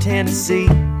down in Tennessee.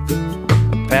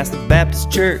 I passed the Baptist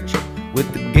church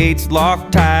with the gates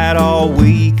locked tight all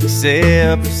week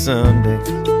except for Sunday.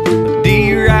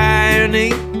 Dear irony,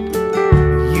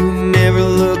 you never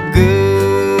look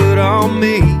good on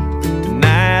me.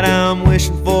 Tonight I'm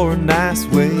wishing for a nice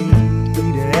way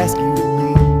to ask you to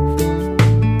leave.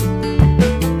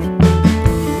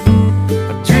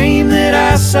 A dream that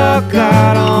I saw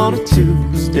God on a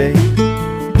Tuesday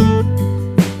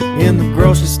in the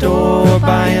grocery store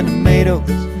buying tomatoes,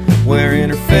 wearing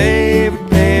her favorite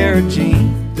pair of jeans.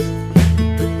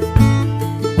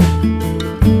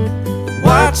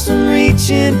 Watch them reach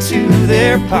into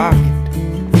their pocket,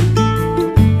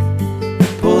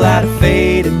 pull out a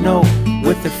faded note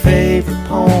with their favorite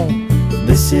poem.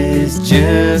 This is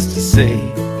just to say,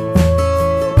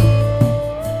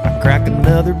 I crack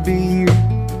another beer,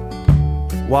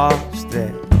 watch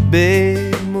that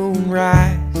big moon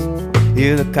rise,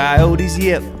 hear the coyotes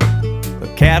yip, a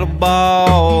cattle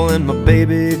bawl, and my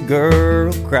baby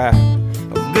girl cry.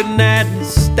 A good night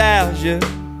nostalgia,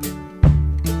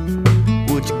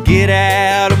 would you get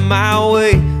out of my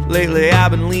way? Lately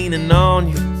I've been leaning on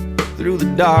you through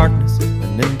the darkness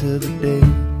and into the day.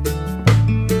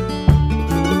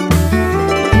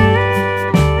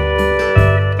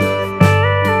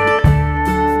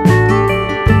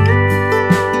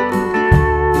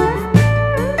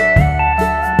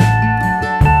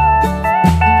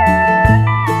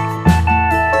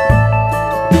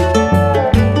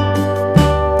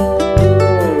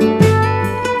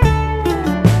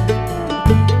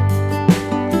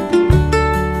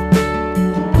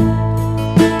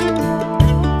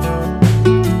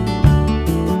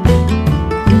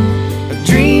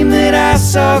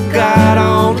 Saw God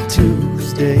on a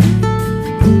Tuesday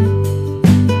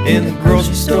in the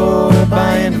grocery store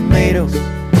buying tomatoes,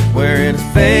 wearing his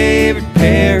favorite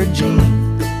pair of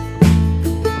jeans.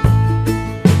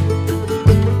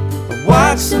 I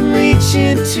watched them reach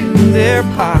into their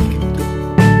pocket,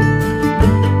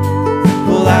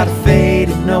 pull out a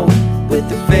faded note with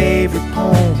their favorite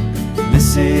poem.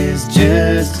 This is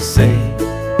just to say,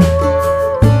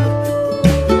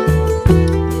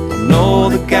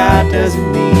 that God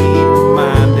doesn't need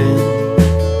reminding,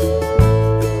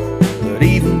 but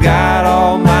even God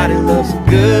Almighty loves a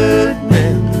good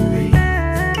memory.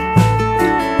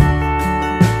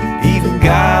 Even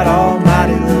God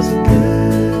Almighty loves a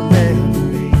good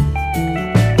memory.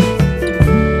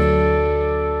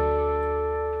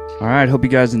 All right, hope you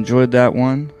guys enjoyed that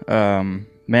one.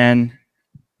 Man,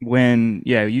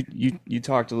 you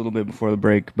talked a little bit before the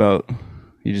break about,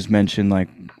 you just mentioned like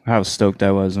how stoked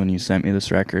I was when you sent me this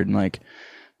record, and like,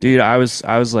 dude, I was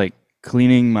like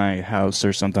cleaning my house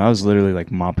or something. I was literally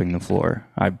like mopping the floor.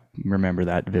 I remember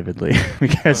that vividly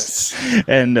because,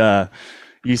 and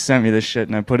you sent me this shit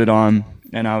and I put it on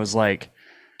and I was like,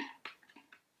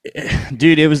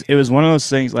 dude, it was one of those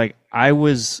things. Like I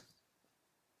was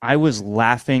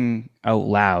laughing out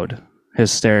loud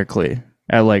hysterically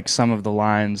at like some of the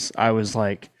lines. I was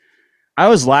like, I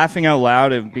was laughing out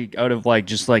loud out of like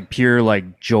just like pure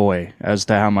like joy as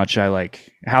to how much I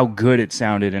like how good it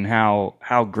sounded and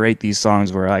how great these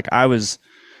songs were. Like I was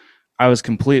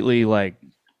completely like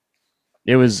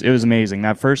it was amazing.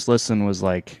 That first listen was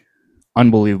like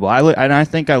unbelievable. And I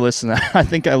think I listened I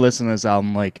think I listened to this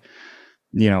album like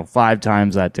 5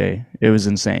 times that day. It was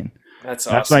insane. That's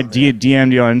That's why awesome, man.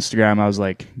 DM'd you on Instagram. I was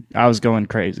like, I was going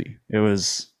crazy. It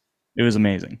was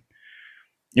amazing.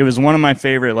 It was one of my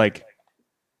favorite. Like,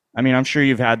 I mean, I'm sure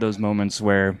you've had those moments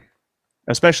where,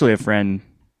 especially a friend,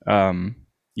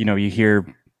 you hear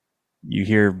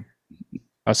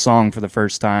a song for the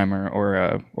first time or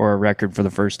a record for the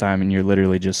first time, and you're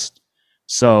literally just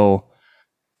so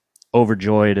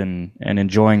overjoyed and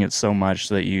enjoying it so much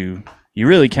that you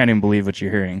really can't even believe what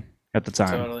you're hearing at the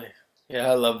time. Totally. Yeah,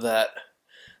 I love that.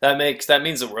 That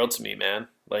means the world to me, man.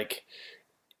 Like,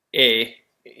 I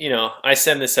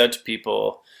send this out to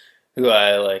people who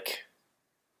I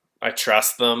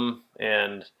trust them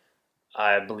and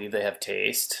I believe they have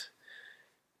taste.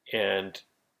 And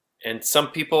some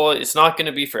people it's not going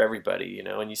to be for everybody,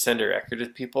 and you send a record to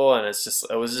people and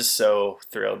I was just so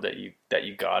thrilled that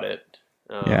you got it.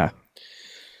 Yeah.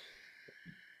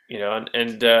 Um,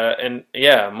 and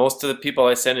yeah, most of the people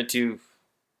I sent it to,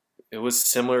 it was a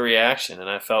similar reaction, and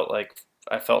I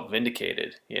felt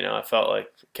vindicated. I felt like,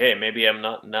 okay, maybe I'm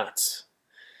not nuts,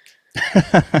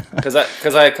 because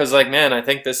like, man, I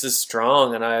think this is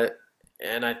strong, and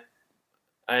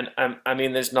I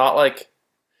mean, there's not like,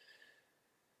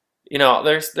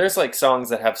 there's like songs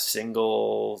that have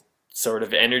single sort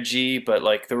of energy, but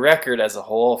like the record as a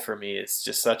whole for me is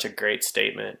just such a great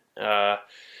statement.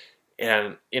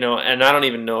 And I don't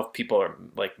even know if people are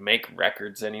like make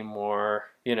records anymore.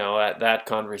 That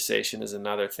conversation is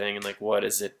another thing. And like, what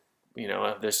is it?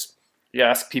 There's you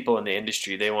ask people in the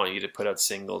industry, they want you to put out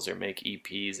singles or make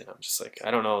EPs, and I'm just like, I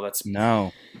don't know.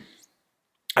 No.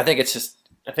 I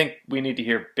think we need to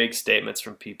hear big statements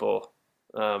from people.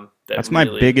 That That's my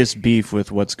really, biggest beef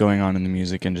with what's going on in the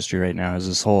music industry right now is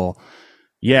this whole,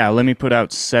 yeah, let me put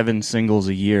out 7 singles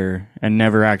a year and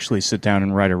never actually sit down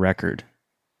and write a record.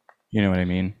 You know what I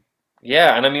mean?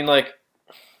 yeah, and I mean like,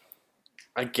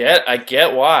 I get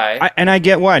why. I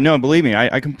get why. No, believe me,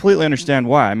 I completely understand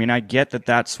why. I mean, I get that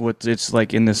that's what it's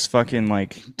like in this fucking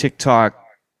like TikTok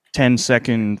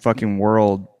 10-second fucking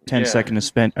world, 10 Yeah, second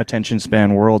attention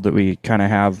span world that we kind of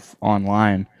have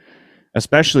online,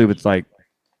 especially with like,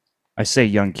 I say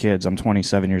young kids. I'm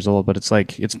 27 years old, but it's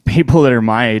like it's people that are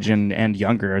my age and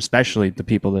younger, especially the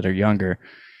people that are younger.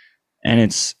 And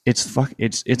it's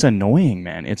annoying,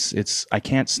 man. It's I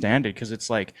can't stand it because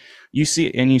it's like you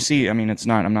see. I mean, it's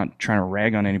not. I'm not trying to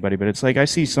rag on anybody, but it's like I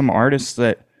see some artists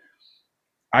that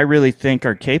I really think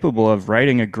are capable of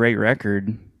writing a great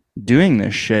record, doing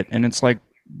this shit, and it's like,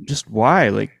 just why?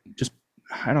 Like, just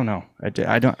I don't know.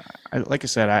 I don't. Like I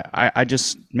said, I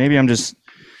just maybe I'm just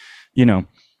you know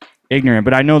ignorant,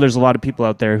 but I know there's a lot of people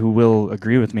out there who will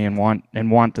agree with me and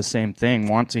want the same thing,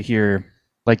 want to hear,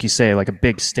 like you say, like a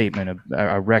big statement,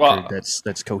 a record well,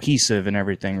 that's cohesive and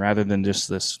everything, rather than just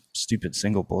this stupid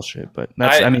single bullshit. But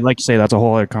I I mean, like you say, that's a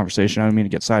whole other conversation. I don't mean to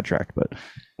get sidetracked, but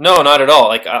no, not at all.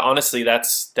 Like, honestly,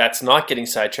 that's not getting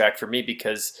sidetracked for me,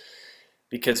 because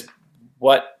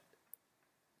what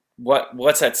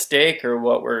what's at stake, or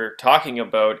what we're talking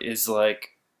about, is like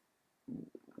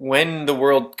when the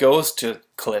world goes to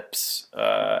clips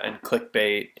and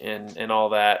clickbait and all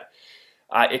that.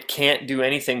 It can't do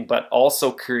anything but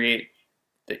also create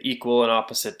the equal and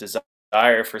opposite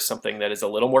desire for something that is a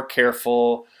little more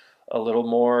careful, a little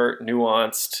more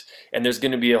nuanced, and there's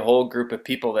going to be a whole group of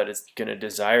people that is going to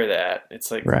desire that. It's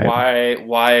like, right,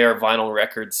 why are vinyl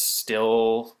records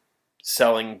still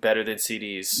selling better than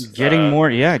CDs? getting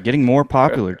more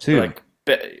popular too. Like,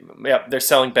 yeah, they're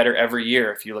selling better every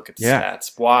year if you look at the Yeah,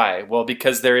 stats. Why? Well,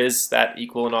 because there is that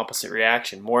equal and opposite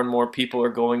reaction. More and more people are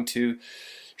going to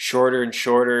shorter and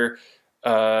shorter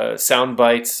sound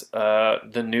bites.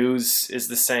 The news is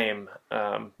the same,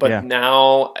 but yeah,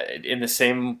 now in the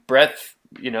same breath,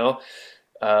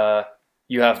 uh,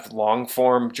 you have long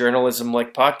form journalism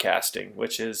like podcasting,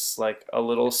 which is like a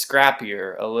little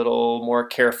scrappier, a little more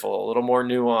careful, a little more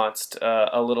nuanced,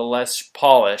 a little less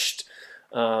polished,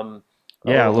 um,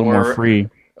 a yeah, a little little more more, free.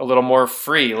 a little more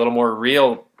free, a little more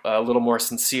real, a little more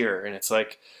sincere. And it's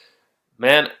like,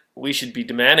 man, we should be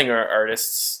demanding our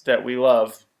artists that we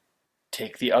love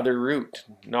take the other route,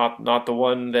 not the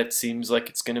one that seems like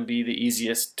it's going to be the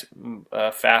easiest,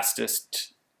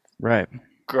 fastest Right.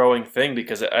 growing thing.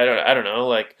 Because I don't know,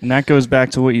 like, And that goes back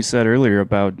to what you said earlier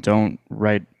about don't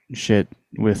write shit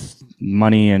with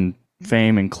money and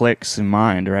fame and clicks in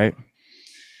mind, right?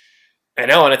 I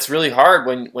know, and it's really hard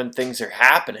when things are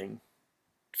happening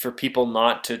for people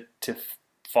not to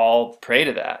fall prey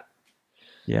to that.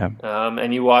 Yeah.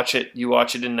 And you watch it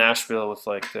in Nashville with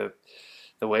like the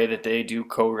way that they do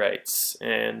co-writes,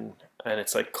 and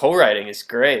it's like co-writing is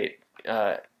great.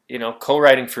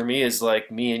 Co-writing for me is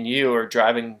like me and you are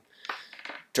driving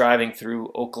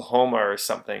through Oklahoma or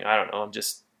something. I don't know. I'm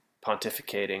just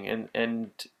pontificating,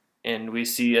 and we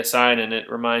see a sign and it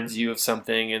reminds you of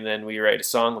something, and then we write a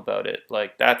song about it.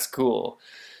 Like that's cool.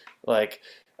 Like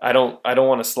I don't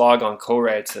want to slog on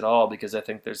co-writes at all, because I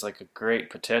think there's like a great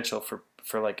potential for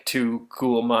like two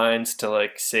cool minds to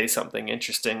like say something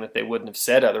interesting that they wouldn't have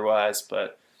said otherwise.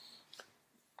 But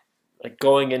like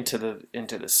going into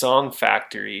the song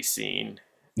factory scene,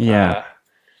 Yeah.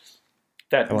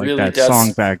 that I like really that. does.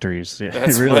 Song factories. Yeah,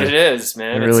 That's really, what it is,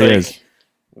 man. it It's really like is.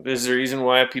 there's a reason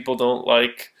why people don't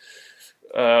like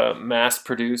mass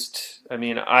produced. I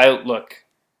mean, I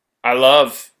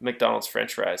love McDonald's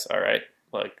French fries. All right,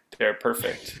 like they're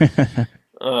perfect.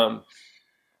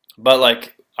 But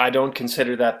like I don't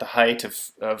consider that the height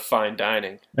of fine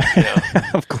dining. You know?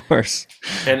 Of course.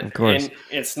 And Of course. and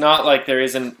it's not like there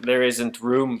isn't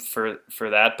room for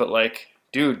that, but like,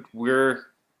 dude, we're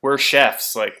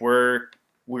chefs. Like we're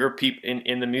people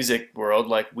in the music world.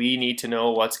 Like we need to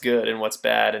know what's good and what's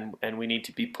bad, and we need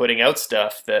to be putting out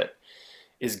stuff that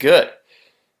is good.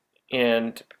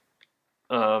 And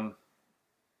I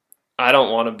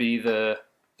don't want to be the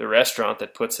restaurant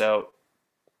that puts out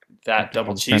that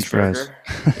double McDonald's French fries.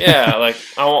 cheeseburger. Yeah, like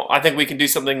I think we can do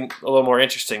something a little more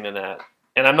interesting than that.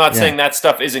 And I'm not Yeah. saying that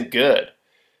stuff isn't good.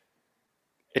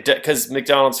 Because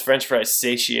McDonald's French fries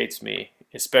satiates me,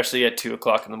 especially at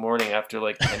 2:00 in the morning after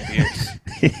like 10 beers.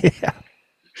 Yeah.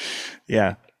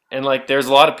 Yeah. And like, there's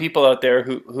a lot of people out there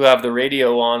who have the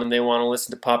radio on and they want to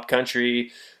listen to pop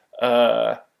country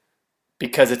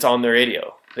because it's on the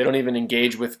radio. They don't even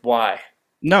engage with why.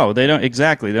 No, they don't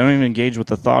exactly. They don't even engage with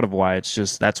the thought of why. It's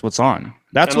just that's what's on.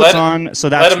 That's And what's on. So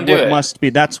let that's them do what it. must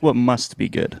be. That's what must be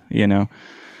good. You know.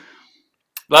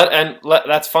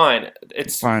 That's fine.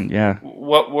 It's Fine. Yeah.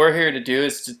 what we're here to do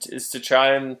is to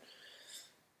try and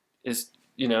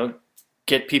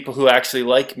get people who actually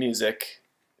like music,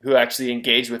 who actually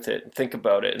engage with it and think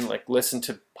about it and like listen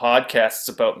to podcasts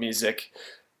about music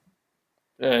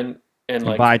and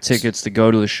like buy tickets to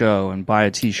go to the show and buy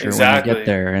a T-shirt when Exactly. you get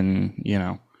there, and you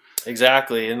know.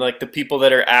 exactly, and like the people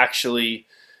that are actually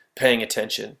paying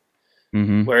attention,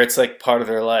 Mm-hmm. where it's like part of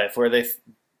their life, where they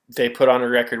put on a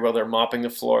record while they're mopping the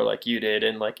floor like you did,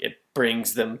 and like it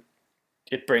brings them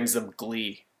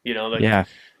glee, like Yeah.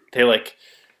 they like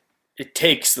it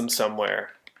takes them somewhere.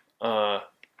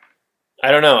 I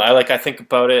don't know. I think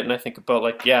about it, and I think about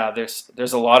like, yeah,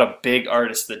 there's a lot of big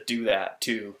artists that do that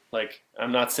too. Like,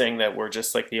 I'm not saying that we're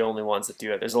just like the only ones that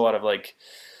do it. There's a lot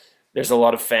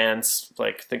of fans.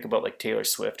 Like, think about like Taylor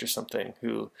Swift or something,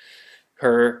 who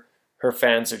her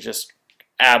fans are just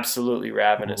absolutely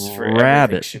ravenous for everything.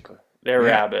 Rabid. They're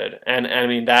Yeah. rabid, and I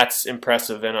mean that's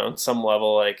impressive. And on some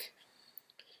level, like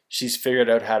she's figured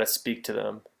out how to speak to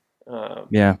them.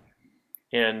 Yeah.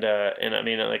 And I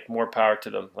mean, like, more power to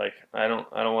them. Like I don't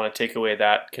want to take away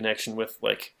that connection with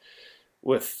like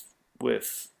with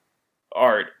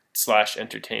art /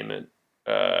 entertainment.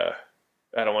 I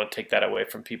don't want to take that away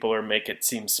from people or make it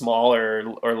seem small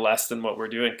or less than what we're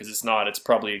doing, because it's not. It's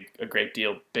probably a great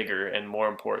deal bigger and more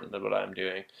important than what I'm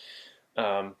doing.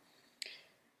 But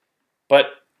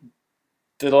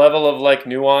the level of like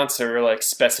nuance or like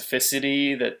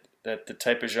specificity that the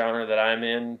type of genre that I'm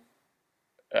in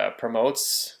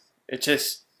promotes, it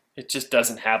just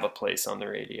doesn't have a place on the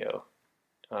radio,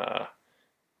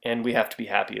 and we have to be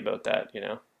happy about that,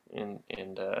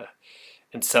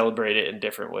 and celebrate it in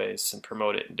different ways and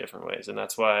promote it in different ways. And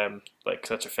that's why I'm like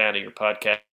such a fan of your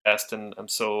podcast, and I'm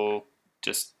so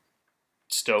just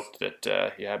stoked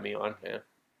that you have me on, man.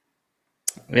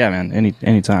 Yeah, man.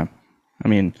 Anytime. I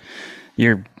mean,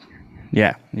 you're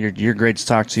great to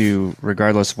talk to,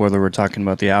 regardless of whether we're talking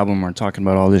about the album or talking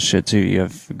about all this shit too. You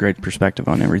have a great perspective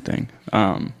on everything.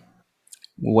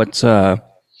 Let's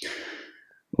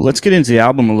get into the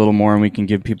album a little more, and we can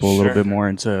give people a little Sure. bit more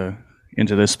into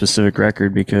this specific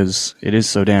record, because it is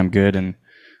so damn good, and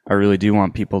I really do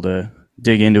want people to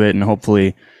dig into it and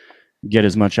hopefully get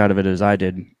as much out of it as I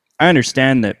did. I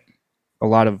understand that a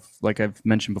lot of, like I've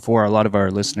mentioned before, a lot of our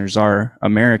listeners are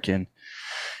American.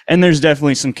 And there's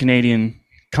definitely some Canadian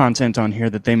content on here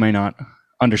that they might not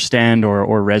understand or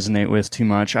resonate with too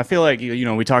much. I feel like,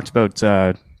 we talked about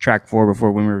track 4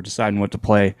 before when we were deciding what to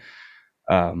play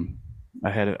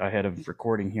ahead of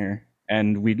recording here.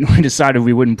 And we decided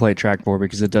we wouldn't play track 4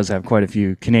 because it does have quite a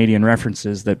few Canadian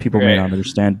references that people may Right. not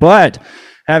understand. But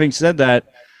having said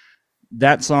that,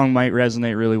 that song might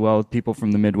resonate really well with people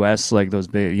from the Midwest, like those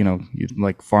big,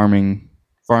 like farming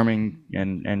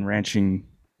and ranching.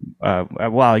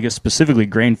 Well, I guess specifically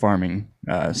grain farming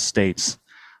states,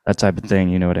 that type of thing.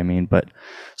 You know what I mean? But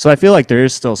so I feel like there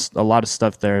is still a lot of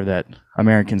stuff there that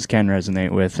Americans can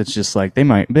resonate with. It's just like they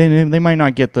might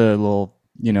not get the little,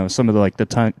 some of the like the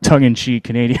tongue in cheek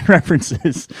Canadian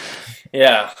references.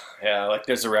 Yeah, yeah. Like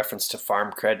there's a reference to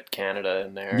Farm Credit Canada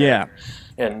in there, Yeah,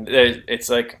 and it's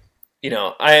like,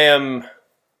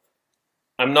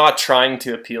 I'm not trying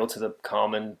to appeal to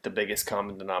the biggest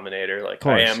common denominator. of Like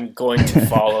course. I'm going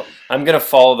to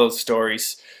follow those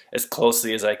stories as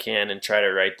closely as I can and try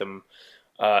to write them,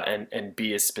 and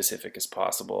be as specific as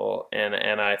possible. And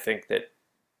I think that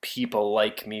people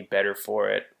like me better for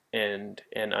it, and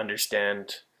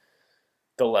understand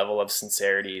the level of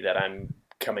sincerity that I'm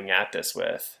coming at this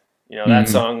with. That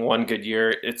Hmm. song "One Good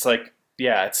Year," it's like,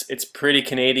 yeah, it's pretty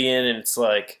Canadian, and it's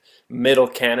like middle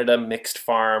Canada mixed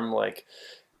farm, like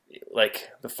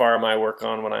the farm I work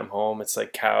on when I'm home. It's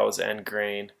like cows and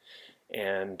grain,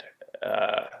 and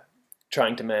uh,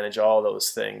 trying to manage all those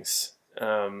things,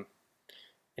 and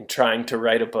trying to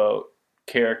write about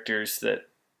characters that,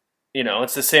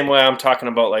 it's the same way I'm talking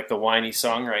about like the whiny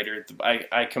songwriter.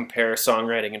 I compare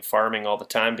songwriting and farming all the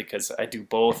time because I do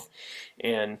both,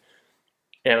 and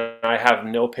I have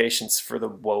no patience for the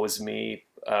woe is me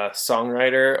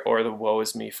songwriter or the woe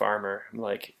is me farmer. I'm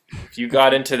like, if you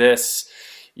got into this,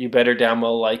 you better damn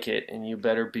well like it, and you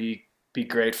better be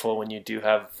grateful when you do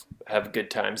have good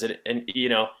times. And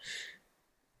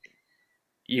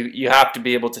you have to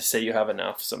be able to say you have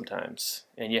enough sometimes,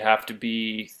 and you have to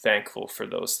be thankful for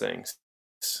those things.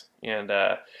 And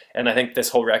and I think this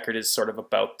whole record is sort of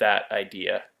about that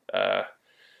idea.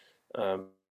 Um,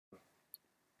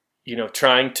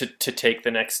 Trying to take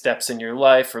the next steps in your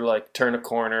life, or like turn a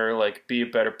corner, like be a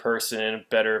better person, a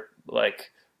better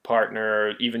like partner,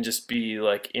 or even just be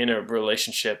like in a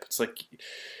relationship. It's like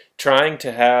trying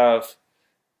to have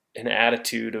an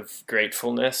attitude of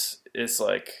gratefulness is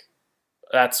like,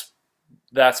 that's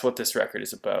that's what this record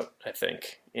is about, I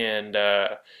think. And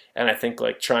I think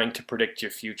like trying to predict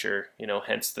your future,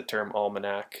 hence the term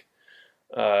almanac.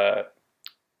 Uh,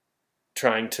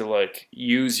 Trying to like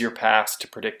use your past to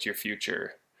predict your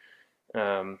future.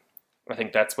 Um, I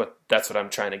think that's what I'm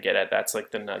trying to get at. That's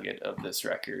like the nugget of this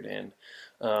record. And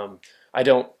I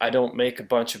don't make a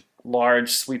bunch of large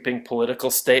sweeping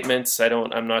political statements.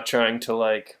 I'm not trying to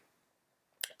like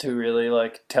to really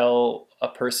like tell a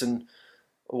person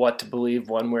what to believe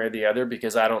one way or the other,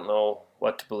 because I don't know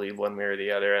what to believe one way or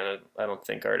the other, and I don't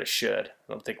think artists should.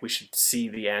 I don't think we should see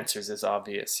the answers as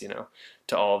obvious,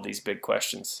 to all of these big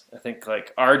questions. I think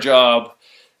like our job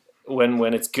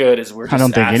when it's good is we're I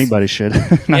don't just think asked. anybody should,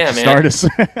 not Yeah, just man. artists.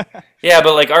 Yeah,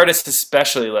 but like artists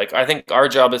especially, like I think our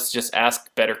job is to just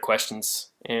ask better questions,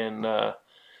 and I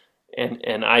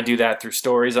do that through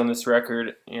stories on this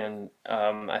record, and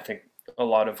I think a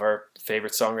lot of our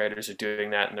favorite songwriters are doing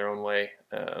that in their own way.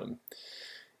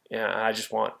 Yeah,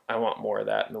 I want more of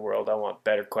that in the world. I want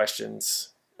better questions,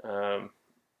 and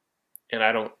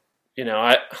I don't,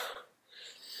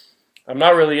 I'm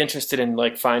not really interested in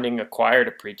like finding a choir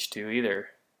to preach to either,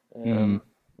 Hmm.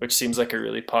 which seems like a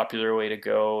really popular way to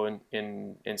go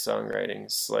in songwriting.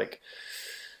 It's like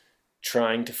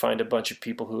trying to find a bunch of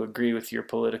people who agree with your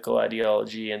political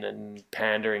ideology and then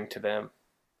pandering to them.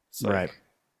 It's Right. like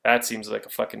that seems like a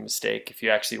fucking mistake if you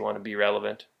actually want to be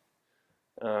relevant.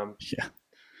 Um, Yeah.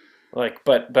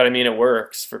 but I mean, it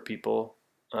works for people,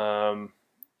 um,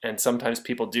 and sometimes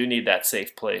people do need that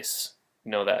safe place,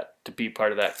 that to be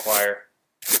part of that choir.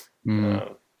 Mm.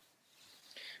 Um,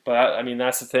 but I mean,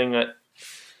 that's the thing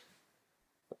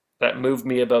that moved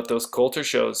me about those Coulter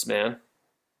shows, man.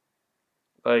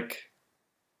 Like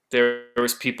there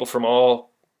was people from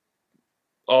all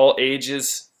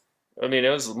ages. I mean, it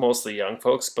was mostly young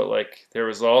folks, but like there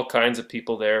was all kinds of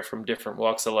people there from different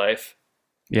walks of life,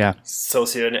 Yeah.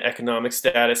 socioeconomic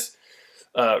status,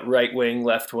 right wing,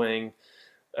 left wing.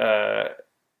 Uh,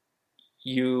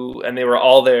 and they were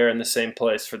all there in the same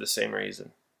place for the same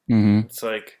reason. Hmm. It's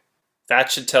like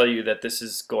that should tell you that this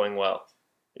is going well.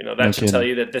 No That should tell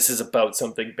kidding. you that this is about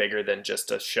something bigger than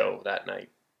just a show that night.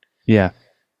 Yeah.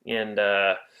 And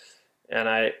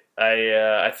I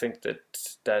think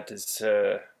that is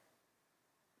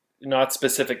not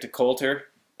specific to Coulter,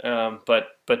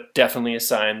 but definitely a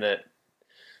sign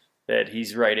that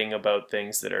he's writing about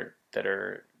things that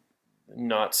are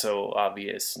not so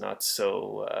obvious, not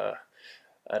so.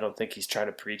 I don't think he's trying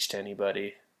to preach to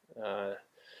anybody. Uh,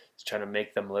 he's trying to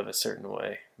make them live a certain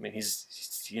way. I mean, he's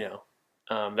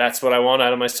that's what I want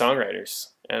out of my songwriters,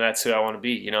 and that's who I want to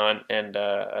be, you know. And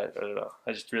I don't know,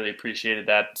 I just really appreciated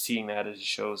that, seeing that as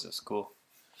shows. It's cool.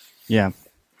 Yeah.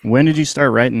 When did you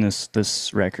start writing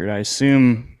this record? I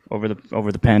assume over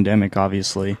the pandemic,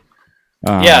 obviously.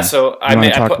 Yeah, so You want to I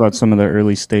talk put about some of the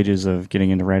early stages of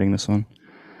getting into writing this one?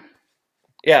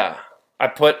 yeah, I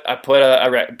put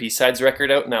a B-sides record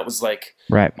out, and that was like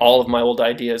Right. all of my old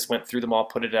ideas. Went through them all,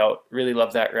 put it out. Really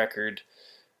love that record.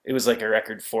 It was like a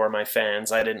record for my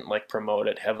fans. I didn't like promote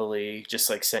it heavily. Just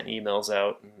like sent emails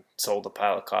out and sold a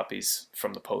pile of copies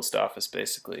from the post office,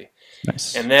 basically.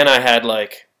 Nice. And then I had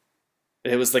like,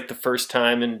 it was like the first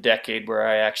time in a decade where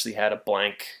I actually had a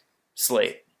blank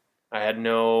slate. I had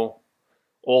no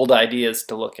old ideas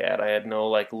to look at. I had no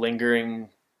like lingering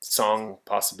song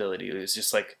possibility. It was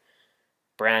just like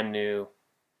brand new,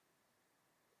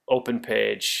 open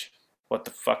page. What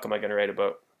the fuck am I going to write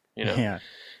about? You know? Yeah.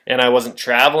 And I wasn't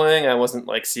traveling. I wasn't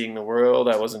like seeing the world.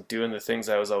 I wasn't doing the things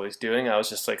I was always doing. I was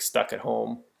just like stuck at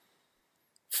home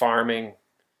farming.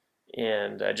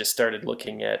 And I just started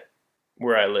looking at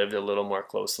where I lived a little more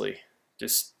closely.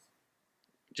 Just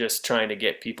just trying to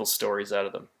get people's stories out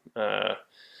of them.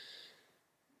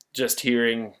 Just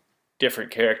hearing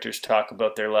different characters talk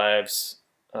about their lives,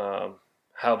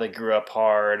 how they grew up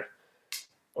hard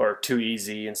or too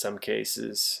easy in some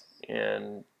cases,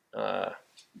 and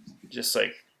just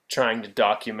like trying to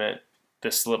document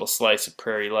this little slice of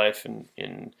prairie life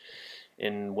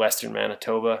in western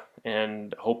Manitoba,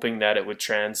 and hoping that it would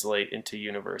translate into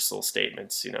universal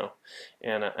statements, you know.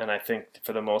 And I think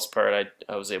for the most part,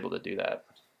 I was able to do that.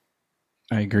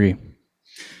 I agree.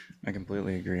 I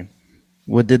completely agree.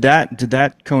 Well, did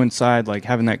that coincide, like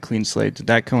having that clean slate? Did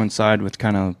that coincide with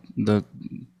kind of the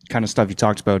kind of stuff you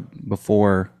talked about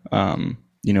before?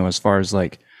 As far as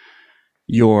like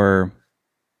your,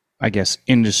 I guess,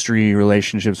 industry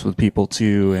relationships with people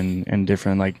too, and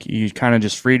different, like you kind of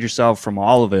just freed yourself from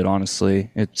all of it. Honestly,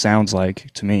 it sounds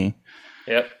like to me.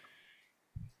 Yep.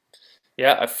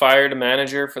 Yeah, I fired a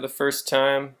manager for the first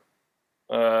time.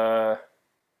 Uh,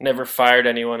 Never fired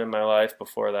anyone in my life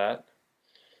before that.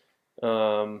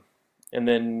 Um, and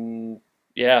then,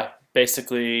 yeah,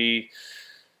 basically,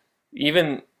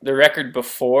 even the record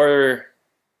before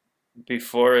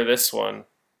this one,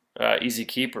 Easy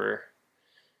Keeper,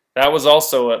 that was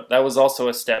also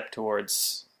a step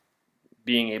towards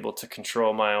being able to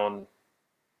control my own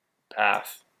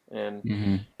path, and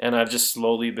Hmm. and I've just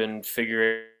slowly been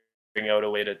figuring out a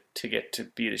way to get to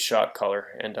be the shot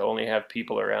caller, and to only have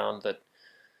people around that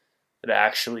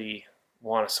actually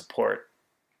want to support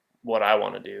what I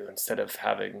want to do,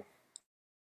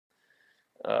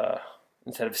 uh,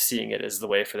 instead of seeing it as the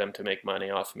way for them to make money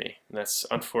off me. And that's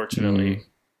Mm. unfortunately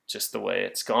just the way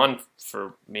it's gone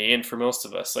for me and for most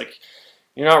of us. Like,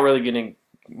 you're not really getting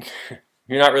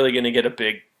you're not really going to get a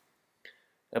big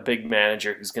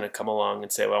manager who's going to come along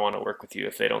and say, "Well, I want to work with you,"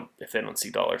 if they don't see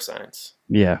dollar signs.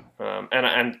 Yeah. And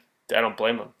I don't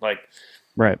blame them. Like,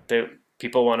 Right. they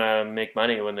people want to make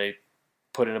money when they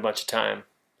put in a bunch of time. Of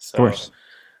So, course.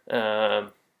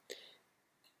 um,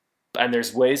 and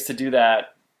there's ways to do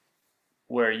that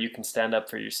where you can stand up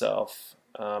for yourself.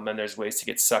 And there's ways to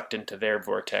get sucked into their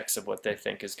vortex of what they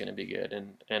think is going to be good.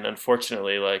 And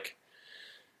unfortunately, like,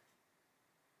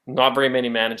 not very many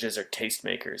managers are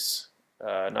tastemakers.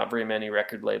 Not very many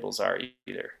record labels are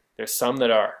either. There's some that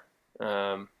are,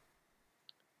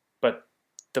 but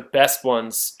the best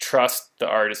ones trust the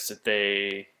artists that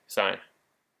they sign.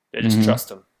 They just Hmm. trust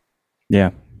them.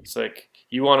 Yeah. It's like,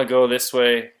 you want to go this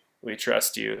way, we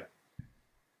trust you.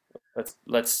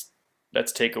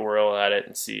 Let's take a whirl at it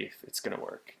and see if it's gonna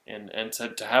work. And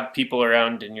to have people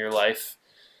around in your life,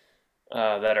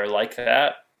 that are like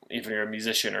that, even if you're a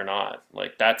musician or not,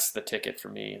 like, that's the ticket for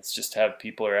me. It's just to have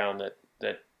people around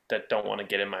that don't want to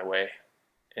get in my way,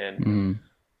 and Hmm.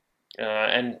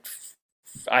 and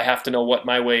I have to know what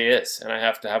my way is, and I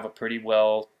have to have a pretty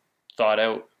well thought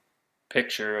out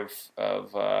picture of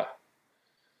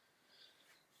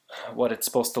what it's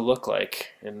supposed to look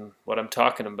like, and what I'm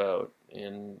talking about,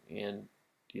 and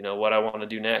what I want to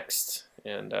do next.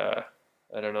 And I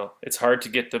don't know. It's hard to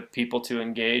get the people to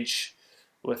engage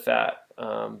with that,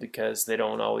 because they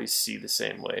don't always see the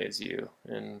same way as you,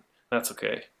 and that's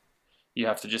okay. You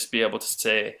have to just be able to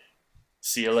say,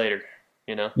 "See you later,"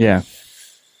 you know. Yeah.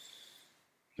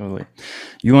 Totally.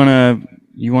 You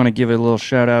wanna give it a little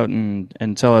shout out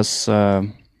and tell us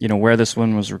where this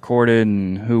one was recorded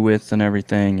and who with and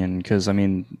everything, and because I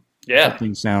mean the whole Yeah,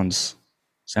 thing sounds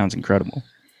incredible.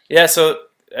 yeah. So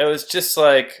it was just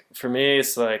like, for me,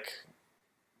 it's like,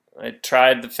 I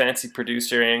tried the fancy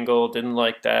producer angle, didn't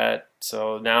like that.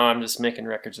 So now I'm just making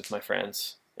records with my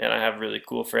friends. And I have really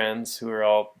cool friends who are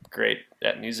all great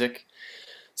at music.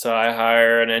 So I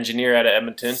hire an engineer out of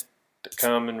Edmonton to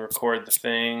come and record the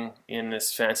thing in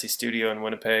this fancy studio in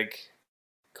Winnipeg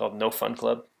called No Fun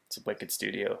Club. It's a wicked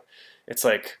studio. It's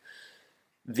like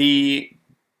the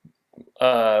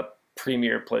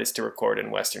premier place to record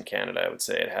in Western Canada. I would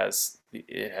say it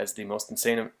has the most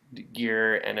insane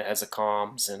gear, and it has a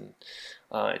comms, and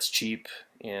it's cheap.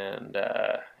 And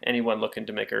anyone looking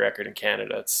to make a record in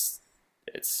Canada,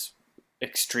 it's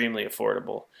extremely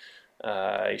affordable.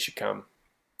 You should come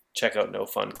check out No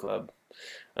Fun Club.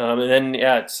 And then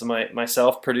so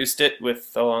myself produced it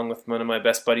along with one of my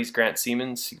best buddies, Grant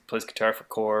Siemens. He plays guitar for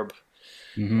Corb.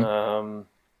 Mm-hmm.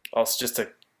 Also just a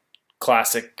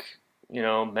classic,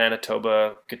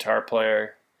 Manitoba guitar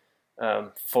player,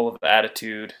 full of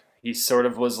attitude. He sort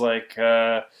of was like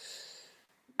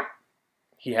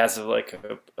he has a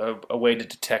way to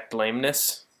detect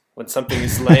lameness when something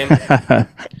is lame,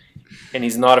 and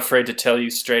he's not afraid to tell you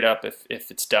straight up if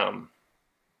it's dumb.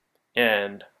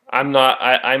 And I'm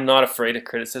not afraid of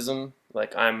criticism.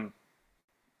 Like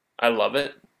I love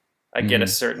it. I get a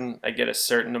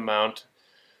certain amount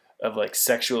of like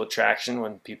sexual attraction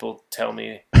when people tell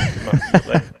me,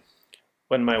 like,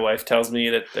 when my wife tells me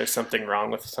that there's something wrong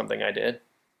with something I did.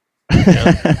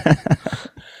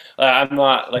 I'm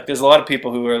not like, there's a lot of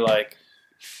people who are like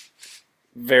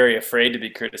very afraid to be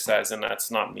criticized, and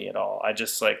that's not me at all.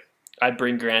 I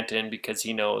bring Grant in because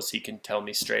he knows he can tell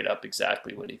me straight up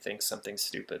exactly when he thinks something's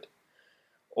stupid,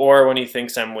 or when he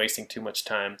thinks I'm wasting too much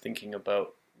time thinking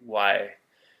about why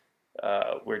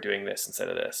we're doing this instead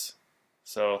of this.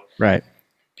 So right.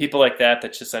 People like that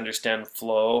just understand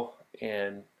flow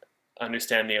and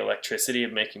understand the electricity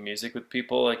of making music with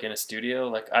people, like in a studio.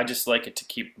 Like I just like it to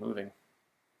keep moving.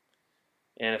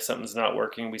 And if something's not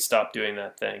working, we stop doing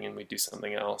that thing and we do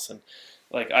something else. And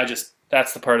like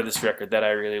that's the part of this record that I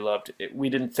really loved. We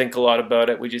didn't think a lot about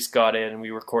it. We just got in and we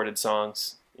recorded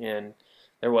songs, and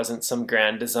there wasn't some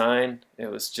grand design. It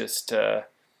was just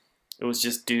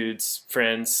dudes,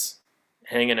 friends,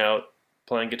 hanging out,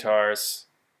 playing guitars,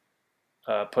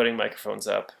 putting microphones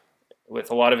up,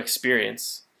 with a lot of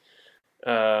experience.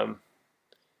 But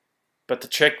the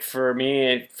trick for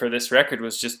me for this record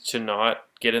was just to not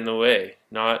get in the way,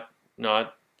 not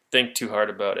think too hard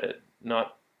about it,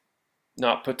 not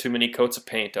put too many coats of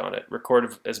paint on it,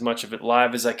 record as much of it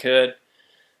live as I could,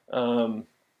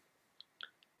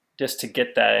 just to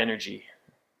get that energy.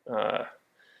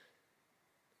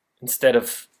 Instead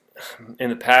of, in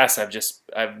the past,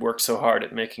 I've worked so hard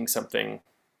at making something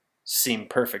seem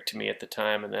perfect to me at the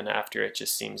time, and then after it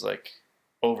just seems like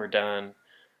overdone.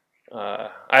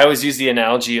 I always use the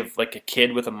analogy of like a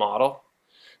kid with a model,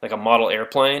 like a model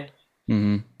airplane.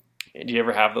 Mm-hmm. Did you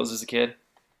ever have those as a kid?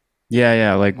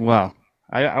 Yeah. Like, wow.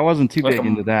 I wasn't too big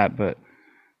into that, but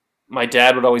my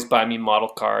dad would always buy me model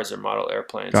cars or model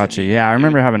airplanes. Gotcha. Yeah, I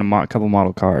remember having a couple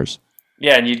model cars.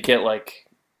 Yeah, and you'd get like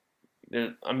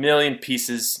a million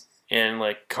pieces and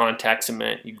like contact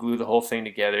cement. You glue the whole thing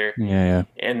together. Yeah.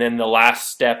 And then the last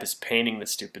step is painting the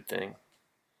stupid thing.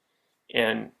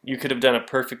 And you could have done a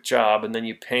perfect job, and then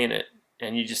you paint it,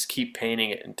 and you just keep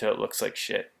painting it until it looks like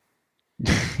shit.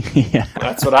 Yeah,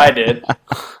 that's what I did.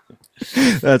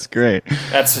 That's great.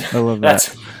 I love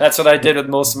that. That's what I did with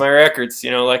most of my records.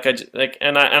 And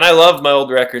I love my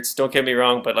old records. Don't get me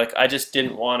wrong, but like I just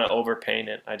didn't want to overpaint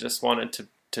it. I just wanted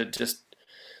to just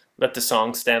let the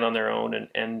songs stand on their own,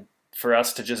 and for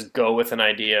us to just go with an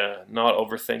idea, not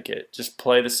overthink it. Just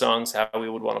play the songs how we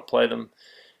would want to play them.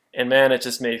 And man, it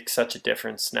just makes such a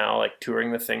difference now, like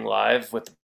touring the thing live with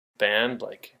the band.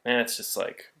 Like, man, it's just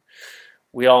like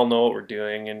we all know what we're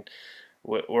doing, and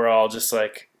we're all just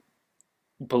like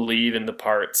believe in the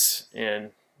parts,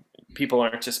 and people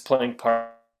aren't just playing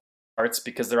parts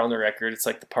because they're on the record. It's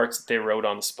like the parts that they wrote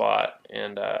on the spot,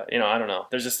 and I don't know.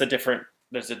 There's just a different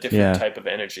type of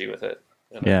energy with it.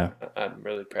 And I'm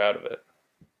really proud of it.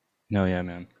 No, yeah,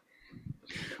 man.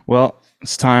 Well,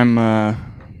 it's time.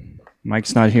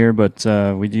 Mike's not here, but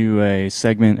we do a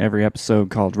segment every episode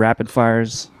called Rapid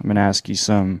Fires. I'm going to ask you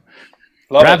some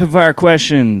rapid fire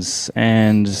questions,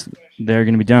 and they're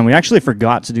going to be done. We actually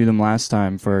forgot to do them last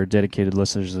time for our dedicated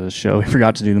listeners of the show. We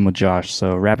forgot to do them with Josh,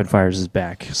 so Rapid Fires is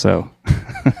back. So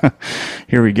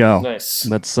here we go. Nice.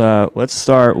 Let's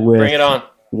start with. Bring it on.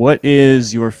 What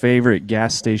is your favorite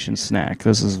gas station snack?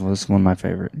 This is one of my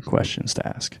favorite questions to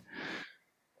ask.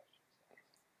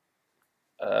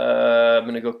 I'm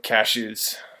gonna go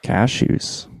cashews.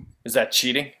 Cashews. Is that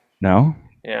cheating? No.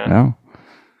 Yeah.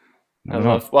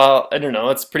 No. Well, I don't know.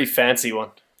 It's a pretty fancy one.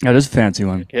 That is a fancy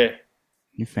one. Yeah.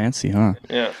 You fancy, huh?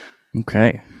 Yeah.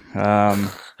 Okay.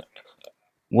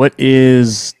 What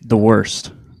is the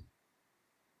worst?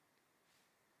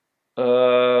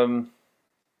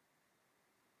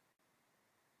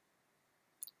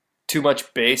 too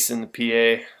much bass in the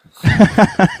PA.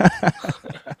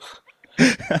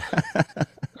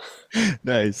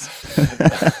 Nice.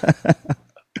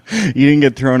 You didn't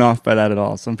get thrown off by that at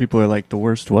all. Some people are like, the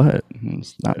worst what?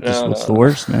 It's not just what's the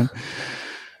worst, man.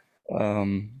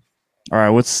 All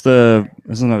right, this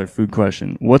is another food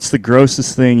question. What's the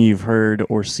grossest thing you've heard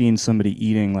or seen somebody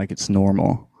eating like it's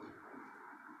normal?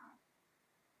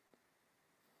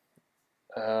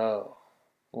 Oh,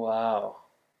 wow.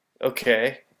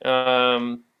 Okay.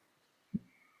 You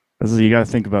got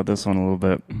to think about this one a little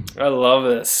bit. I love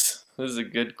this. This is a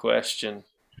good question.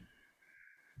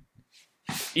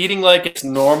 Eating like it's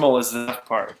normal is the tough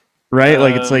part. Right?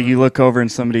 Like, it's like you look over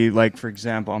and somebody, like, for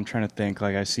example, I'm trying to think,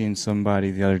 like, I seen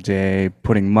somebody the other day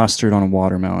putting mustard on a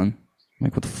watermelon.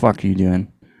 Like, what the fuck are you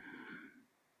doing?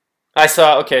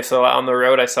 so on the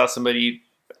road, I saw somebody eat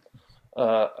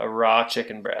a raw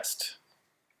chicken breast.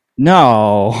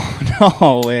 No,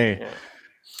 no way.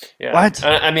 Yeah. What?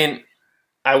 I mean,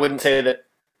 I wouldn't say that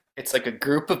it's like a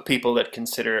group of people that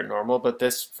consider it normal, but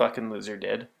this fucking loser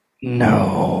did.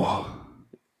 No.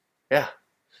 Yeah.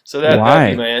 So that'd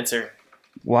be my answer.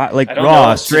 Why? Like raw,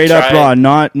 raw, straight up raw,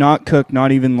 not cooked,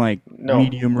 not even like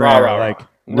medium rare, like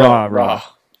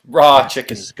raw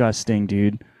chicken. Disgusting,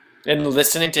 dude. And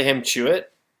listening to him chew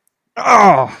it.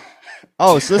 Oh,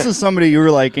 so this is somebody you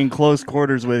were like in close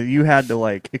quarters with. You had to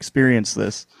like experience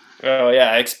this. Oh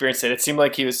yeah, I experienced it. It seemed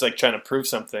like he was like trying to prove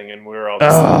something, and we were all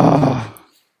just like,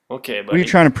 okay, buddy. What are you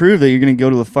trying to prove? That you're gonna go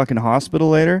to the fucking hospital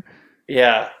later?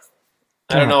 Yeah.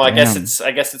 I don't know. I guess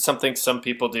it's something some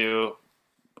people do.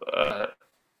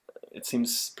 It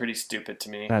seems pretty stupid to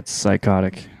me. That's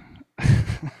psychotic.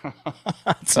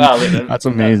 That's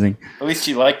amazing. At least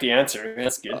you like the answer.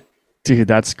 That's good. Dude,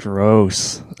 that's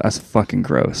gross. That's fucking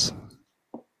gross.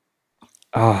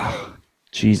 Oh,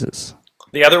 Jesus.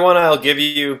 The other one I'll give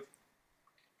you,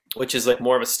 which is like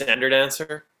more of a standard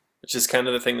answer, which is kind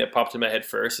of the thing that popped in my head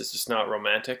first. It's just not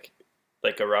romantic,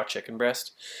 like a raw chicken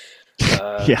breast.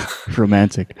 Yeah,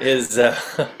 romantic. Is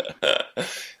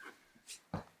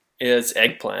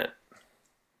eggplant.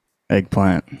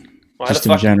 Eggplant. Why just the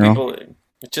fuck in general. people?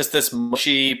 It's just this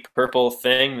mushy purple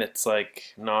thing that's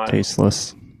like not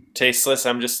tasteless. I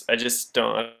just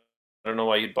don't. I don't know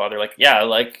why you'd bother. Like, yeah, I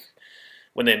like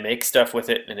when they make stuff with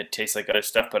it and it tastes like other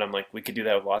stuff. But I'm like, we could do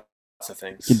that with lots of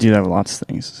things. You could do that with lots of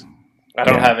things. I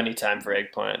don't have any time for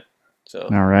eggplant. So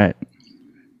all right,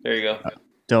 there you go.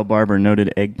 Del Barber,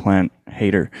 noted eggplant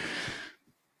hater.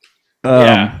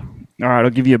 Yeah. All right, I'll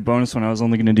give you a bonus one. I was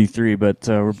only going to do 3, but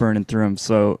we're burning through them.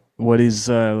 So, what is?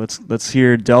 Let's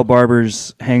hear Del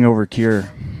Barber's hangover cure.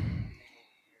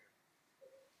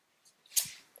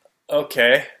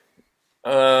 Okay.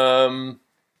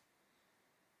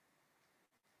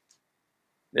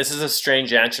 This is a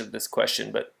strange answer to this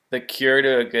question, but the cure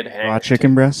to a good hangover. Raw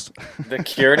chicken breast. The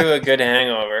cure to a good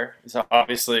hangover is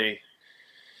obviously.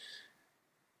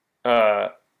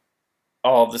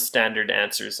 All the standard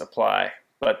answers apply,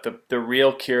 but the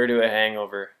real cure to a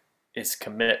hangover is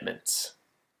commitments.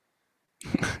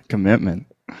 Commitment.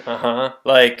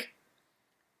 Like,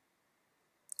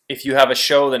 if you have a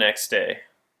show the next day,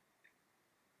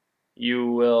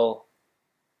 you will.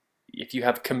 If you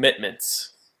have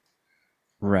commitments,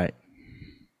 right.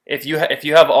 If you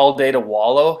have all day to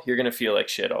wallow, you're gonna feel like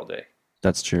shit all day.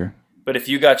 That's true. But if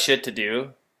you got shit to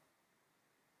do,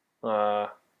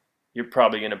 you're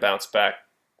probably going to bounce back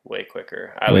way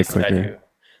quicker. At least I do.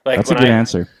 Like, that's a good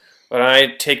answer. When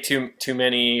I take too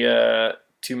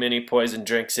many poison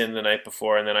drinks in the night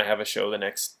before, and then I have a show the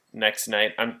next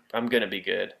night, I'm going to be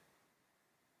good.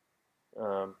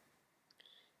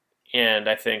 And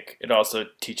I think it also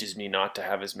teaches me not to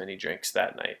have as many drinks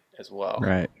that night as well.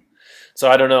 Right. So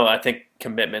I don't know. I think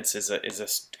commitments is a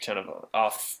kind of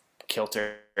off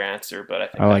kilter answer, but I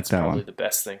think that's probably the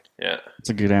best thing. Yeah. It's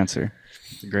a good answer.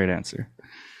 It's a great answer.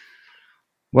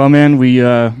 Well, man, we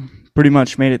pretty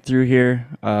much made it through here.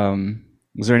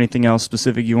 Was there anything else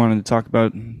specific you wanted to talk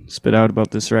about, spit out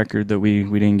about this record that we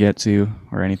didn't get to,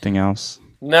 or anything else?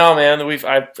 No, man.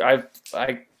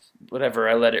 Whatever.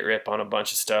 I let it rip on a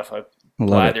bunch of stuff. I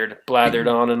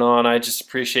blathered on and on. I just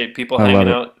appreciate people hanging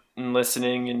out and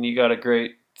listening, and you got a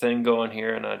great thing going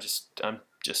here, and I'm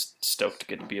just stoked to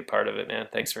get to be a part of it, man.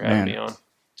 Thanks for having me on.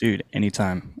 Dude,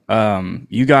 anytime.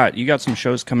 You got some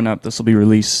shows coming up. This will be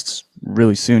released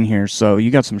really soon here. So you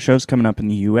got some shows coming up in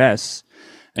the US.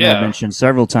 And I've mentioned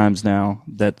several times now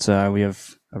that we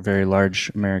have a very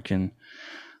large American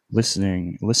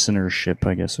listenership,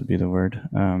 I guess would be the word.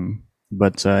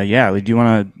 But yeah, do you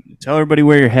want to tell everybody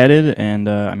where you're headed? And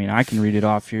I mean, I can read it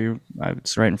off here.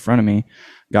 It's right in front of me.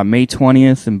 Got May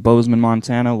 20th in Bozeman,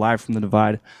 Montana, live from the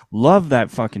Divide. Love that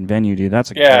fucking venue, dude.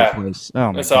 That's a great place.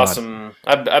 Oh my it's god, awesome.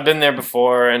 I've been there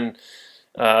before, and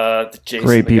Jason,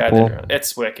 great the guy people. that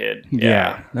it's wicked.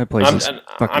 Yeah, that place is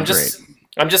fucking great.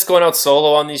 I'm just going out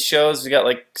solo on these shows. We got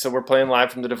so we're playing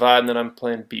live from the Divide, and then I'm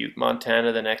playing Butte,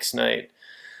 Montana the next night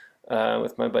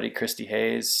with my buddy Christy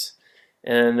Hayes,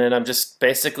 and then I'm just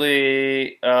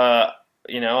basically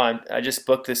I just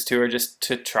booked this tour just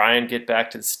to try and get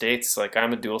back to the States. Like,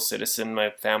 I'm a dual citizen.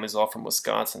 My family's all from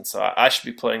Wisconsin, so I should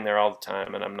be playing there all the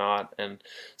time, and I'm not. And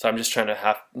so I'm just trying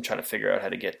to figure out how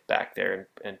to get back there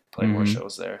and play more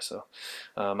shows there. So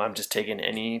I'm just taking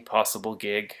any possible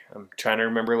gig. I'm trying to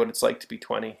remember what it's like to be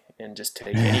 20 and just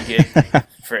take any gig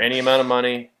for any amount of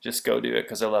money. Just go do it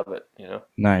because I love it,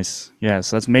 Nice. Yeah,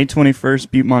 so that's May 21st,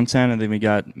 Butte, Montana. Then we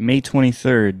got May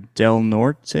 23rd, Del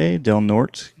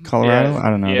Norte, Colorado.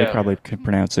 I don't know. Yeah. They probably could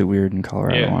pronounce it weird in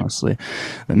Colorado, honestly.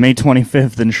 Then May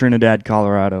 25th in Trinidad,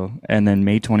 Colorado. And then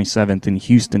May 27th in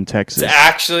Houston, Texas.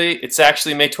 It's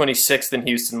actually May 26th in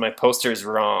Houston. My poster is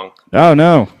wrong. Oh,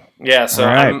 no. Yeah, so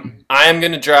right. I'm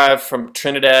going to drive from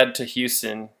Trinidad to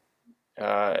Houston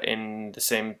in the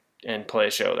same and play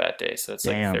a show that day. So it's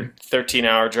like a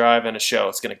 13-hour drive and a show.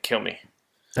 It's going to kill me.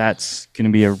 That's going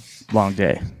to be a long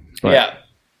day. But yeah.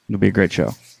 It'll be a great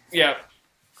show. Yeah.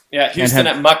 Yeah, Houston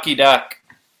at Mucky Duck.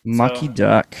 Mucky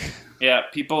Duck. Yeah,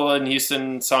 people in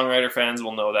Houston, songwriter fans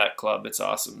will know that club. It's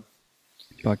awesome.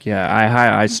 Fuck yeah.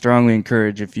 I strongly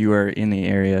encourage, if you are in the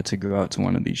area, to go out to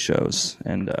one of these shows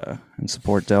and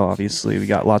support Del. Obviously, we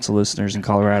got lots of listeners in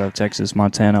Colorado, Texas,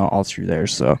 Montana, all through there.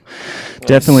 So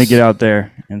definitely get out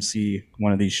there and see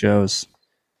one of these shows.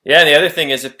 Yeah, and the other thing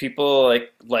is, if people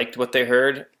liked what they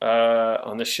heard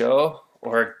on the show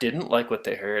or didn't like what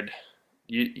they heard,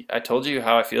 I told you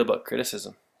how I feel about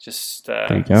criticism. Just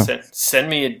send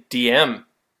me a DM.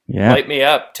 Yeah. Light me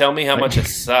up. Tell me how much I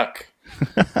suck.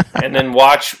 and then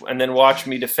watch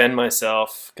me defend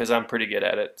myself, because I'm pretty good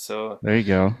at it. So there you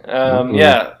go.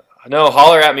 Yeah, no,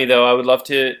 holler at me though. I would love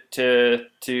to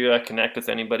connect with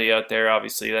anybody out there.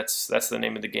 Obviously, that's the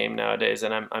name of the game nowadays,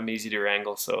 and I'm easy to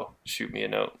wrangle. So shoot me a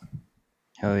note.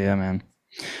 Hell yeah, man!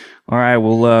 All right,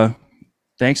 well,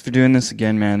 thanks for doing this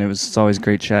again, man. It's always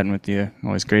great chatting with you.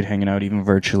 Always great hanging out, even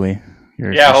virtually.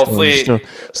 Hopefully,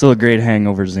 still a great hang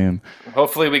over Zoom.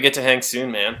 Hopefully, we get to hang soon,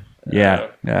 man. Yeah,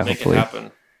 make hopefully. it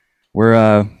happen.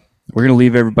 We're gonna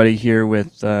leave everybody here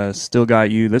with "Still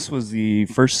Got You." This was the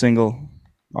first single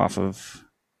off of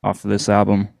this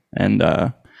album, and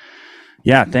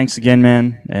thanks again,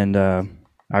 man. And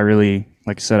I really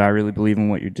believe in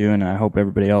what you're doing. And I hope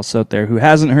everybody else out there who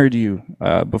hasn't heard you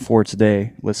before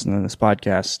today, listening to this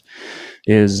podcast,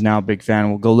 is now a big fan.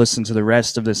 We'll go listen to the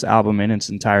rest of this album in its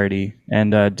entirety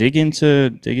and dig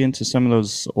into some of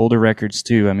those older records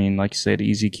too. I mean, like you said,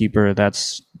 Easy Keeper.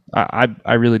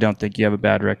 I really don't think you have a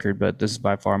bad record, but this is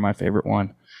by far my favorite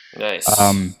one. Nice.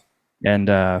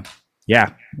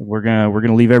 We're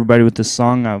gonna leave everybody with this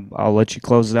song. I'll let you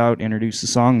close it out, introduce the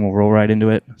song. We'll roll right into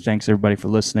it. Thanks everybody for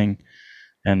listening,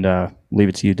 and leave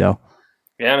it to you, Del.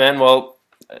 Yeah, man. Well,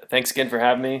 thanks again for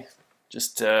having me.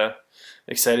 Just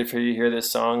excited for you to hear this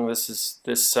song.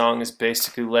 This song is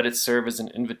basically, let it serve as an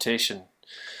invitation.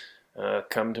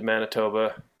 Come to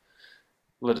Manitoba.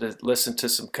 Listen to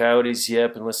some coyotes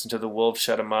yip and listen to the wolves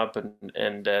shut them up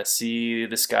and see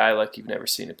the sky like you've never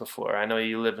seen it before. I know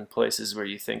you live in places where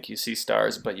you think you see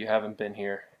stars, but you haven't been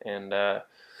here. And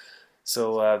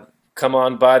so come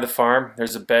on by the farm.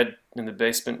 There's a bed in the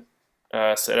basement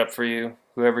set up for you,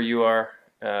 whoever you are.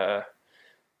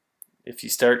 If you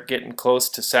start getting close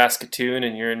to Saskatoon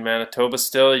and you're in Manitoba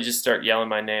still, you just start yelling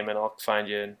my name and I'll find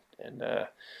you. And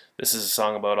this is a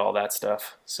song about all that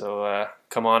stuff. So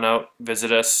come on out,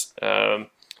 visit us.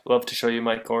 Love to show you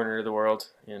my corner of the world,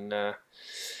 and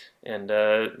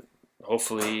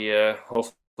hopefully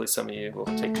some of you will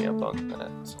take me up on that.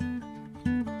 So.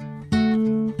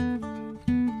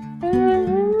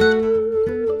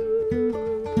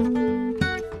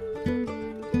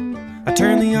 I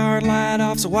turn the yard light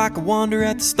off so I can wonder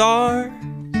at the stars.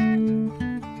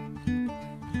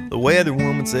 The weather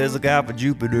woman says look out for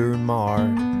Jupiter and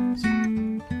Mars.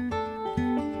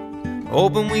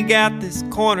 Hoping we got this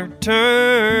corner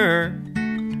turned.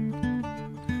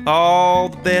 All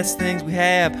the best things we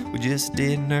have, we just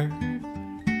didn't earn.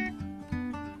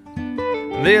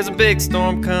 There's a big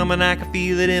storm coming, I can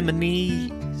feel it in my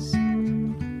knees.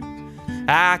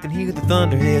 I can hear the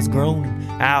thunderheads groaning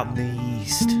out in the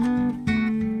east.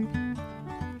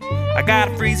 I got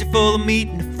a freezer full of meat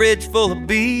and a fridge full of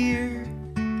beer.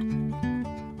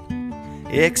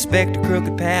 Expect a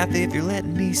crooked path if you're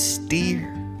letting me steer.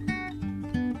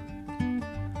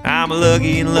 I'm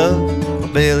lucky in love, my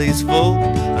belly's full.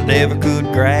 I never could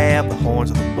grab the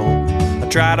horns of the bull. I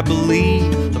try to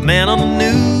believe the man on the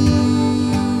news.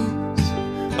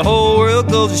 The whole world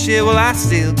goes to shit, well I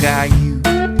still got you.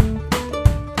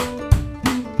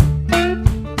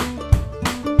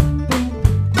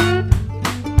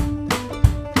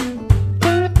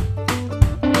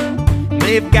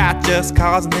 They've got just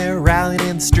cause and they're rallying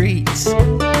in the streets.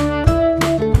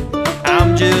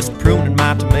 I'm just pruning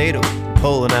my tomato,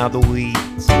 pulling out the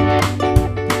weeds.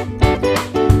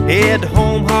 Head to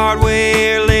Home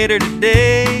Hardware later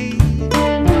today.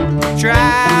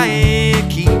 Try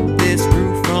and keep this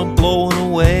roof from blowing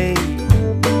away.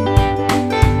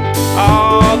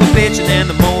 All the bitching and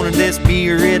the moaning, this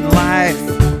beer-ridden life.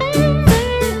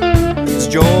 It's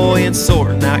joy in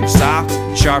sorting out your socks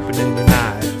and sharpening your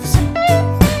knives.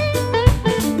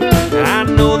 I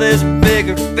know there's a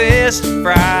bigger fish to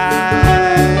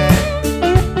fry.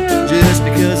 Just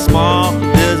because small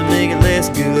doesn't make it less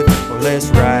good or less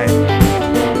right.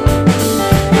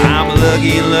 I'm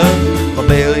lucky in love, my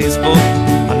belly is full.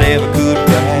 I never could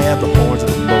grab the horns of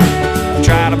the bull. I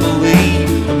try to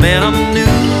believe the man on the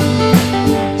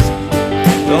news.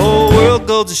 The whole world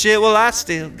goes to shit, well I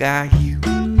still got you.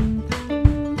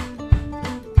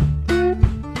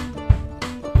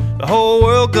 The whole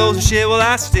world goes to shit, well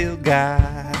I still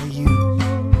got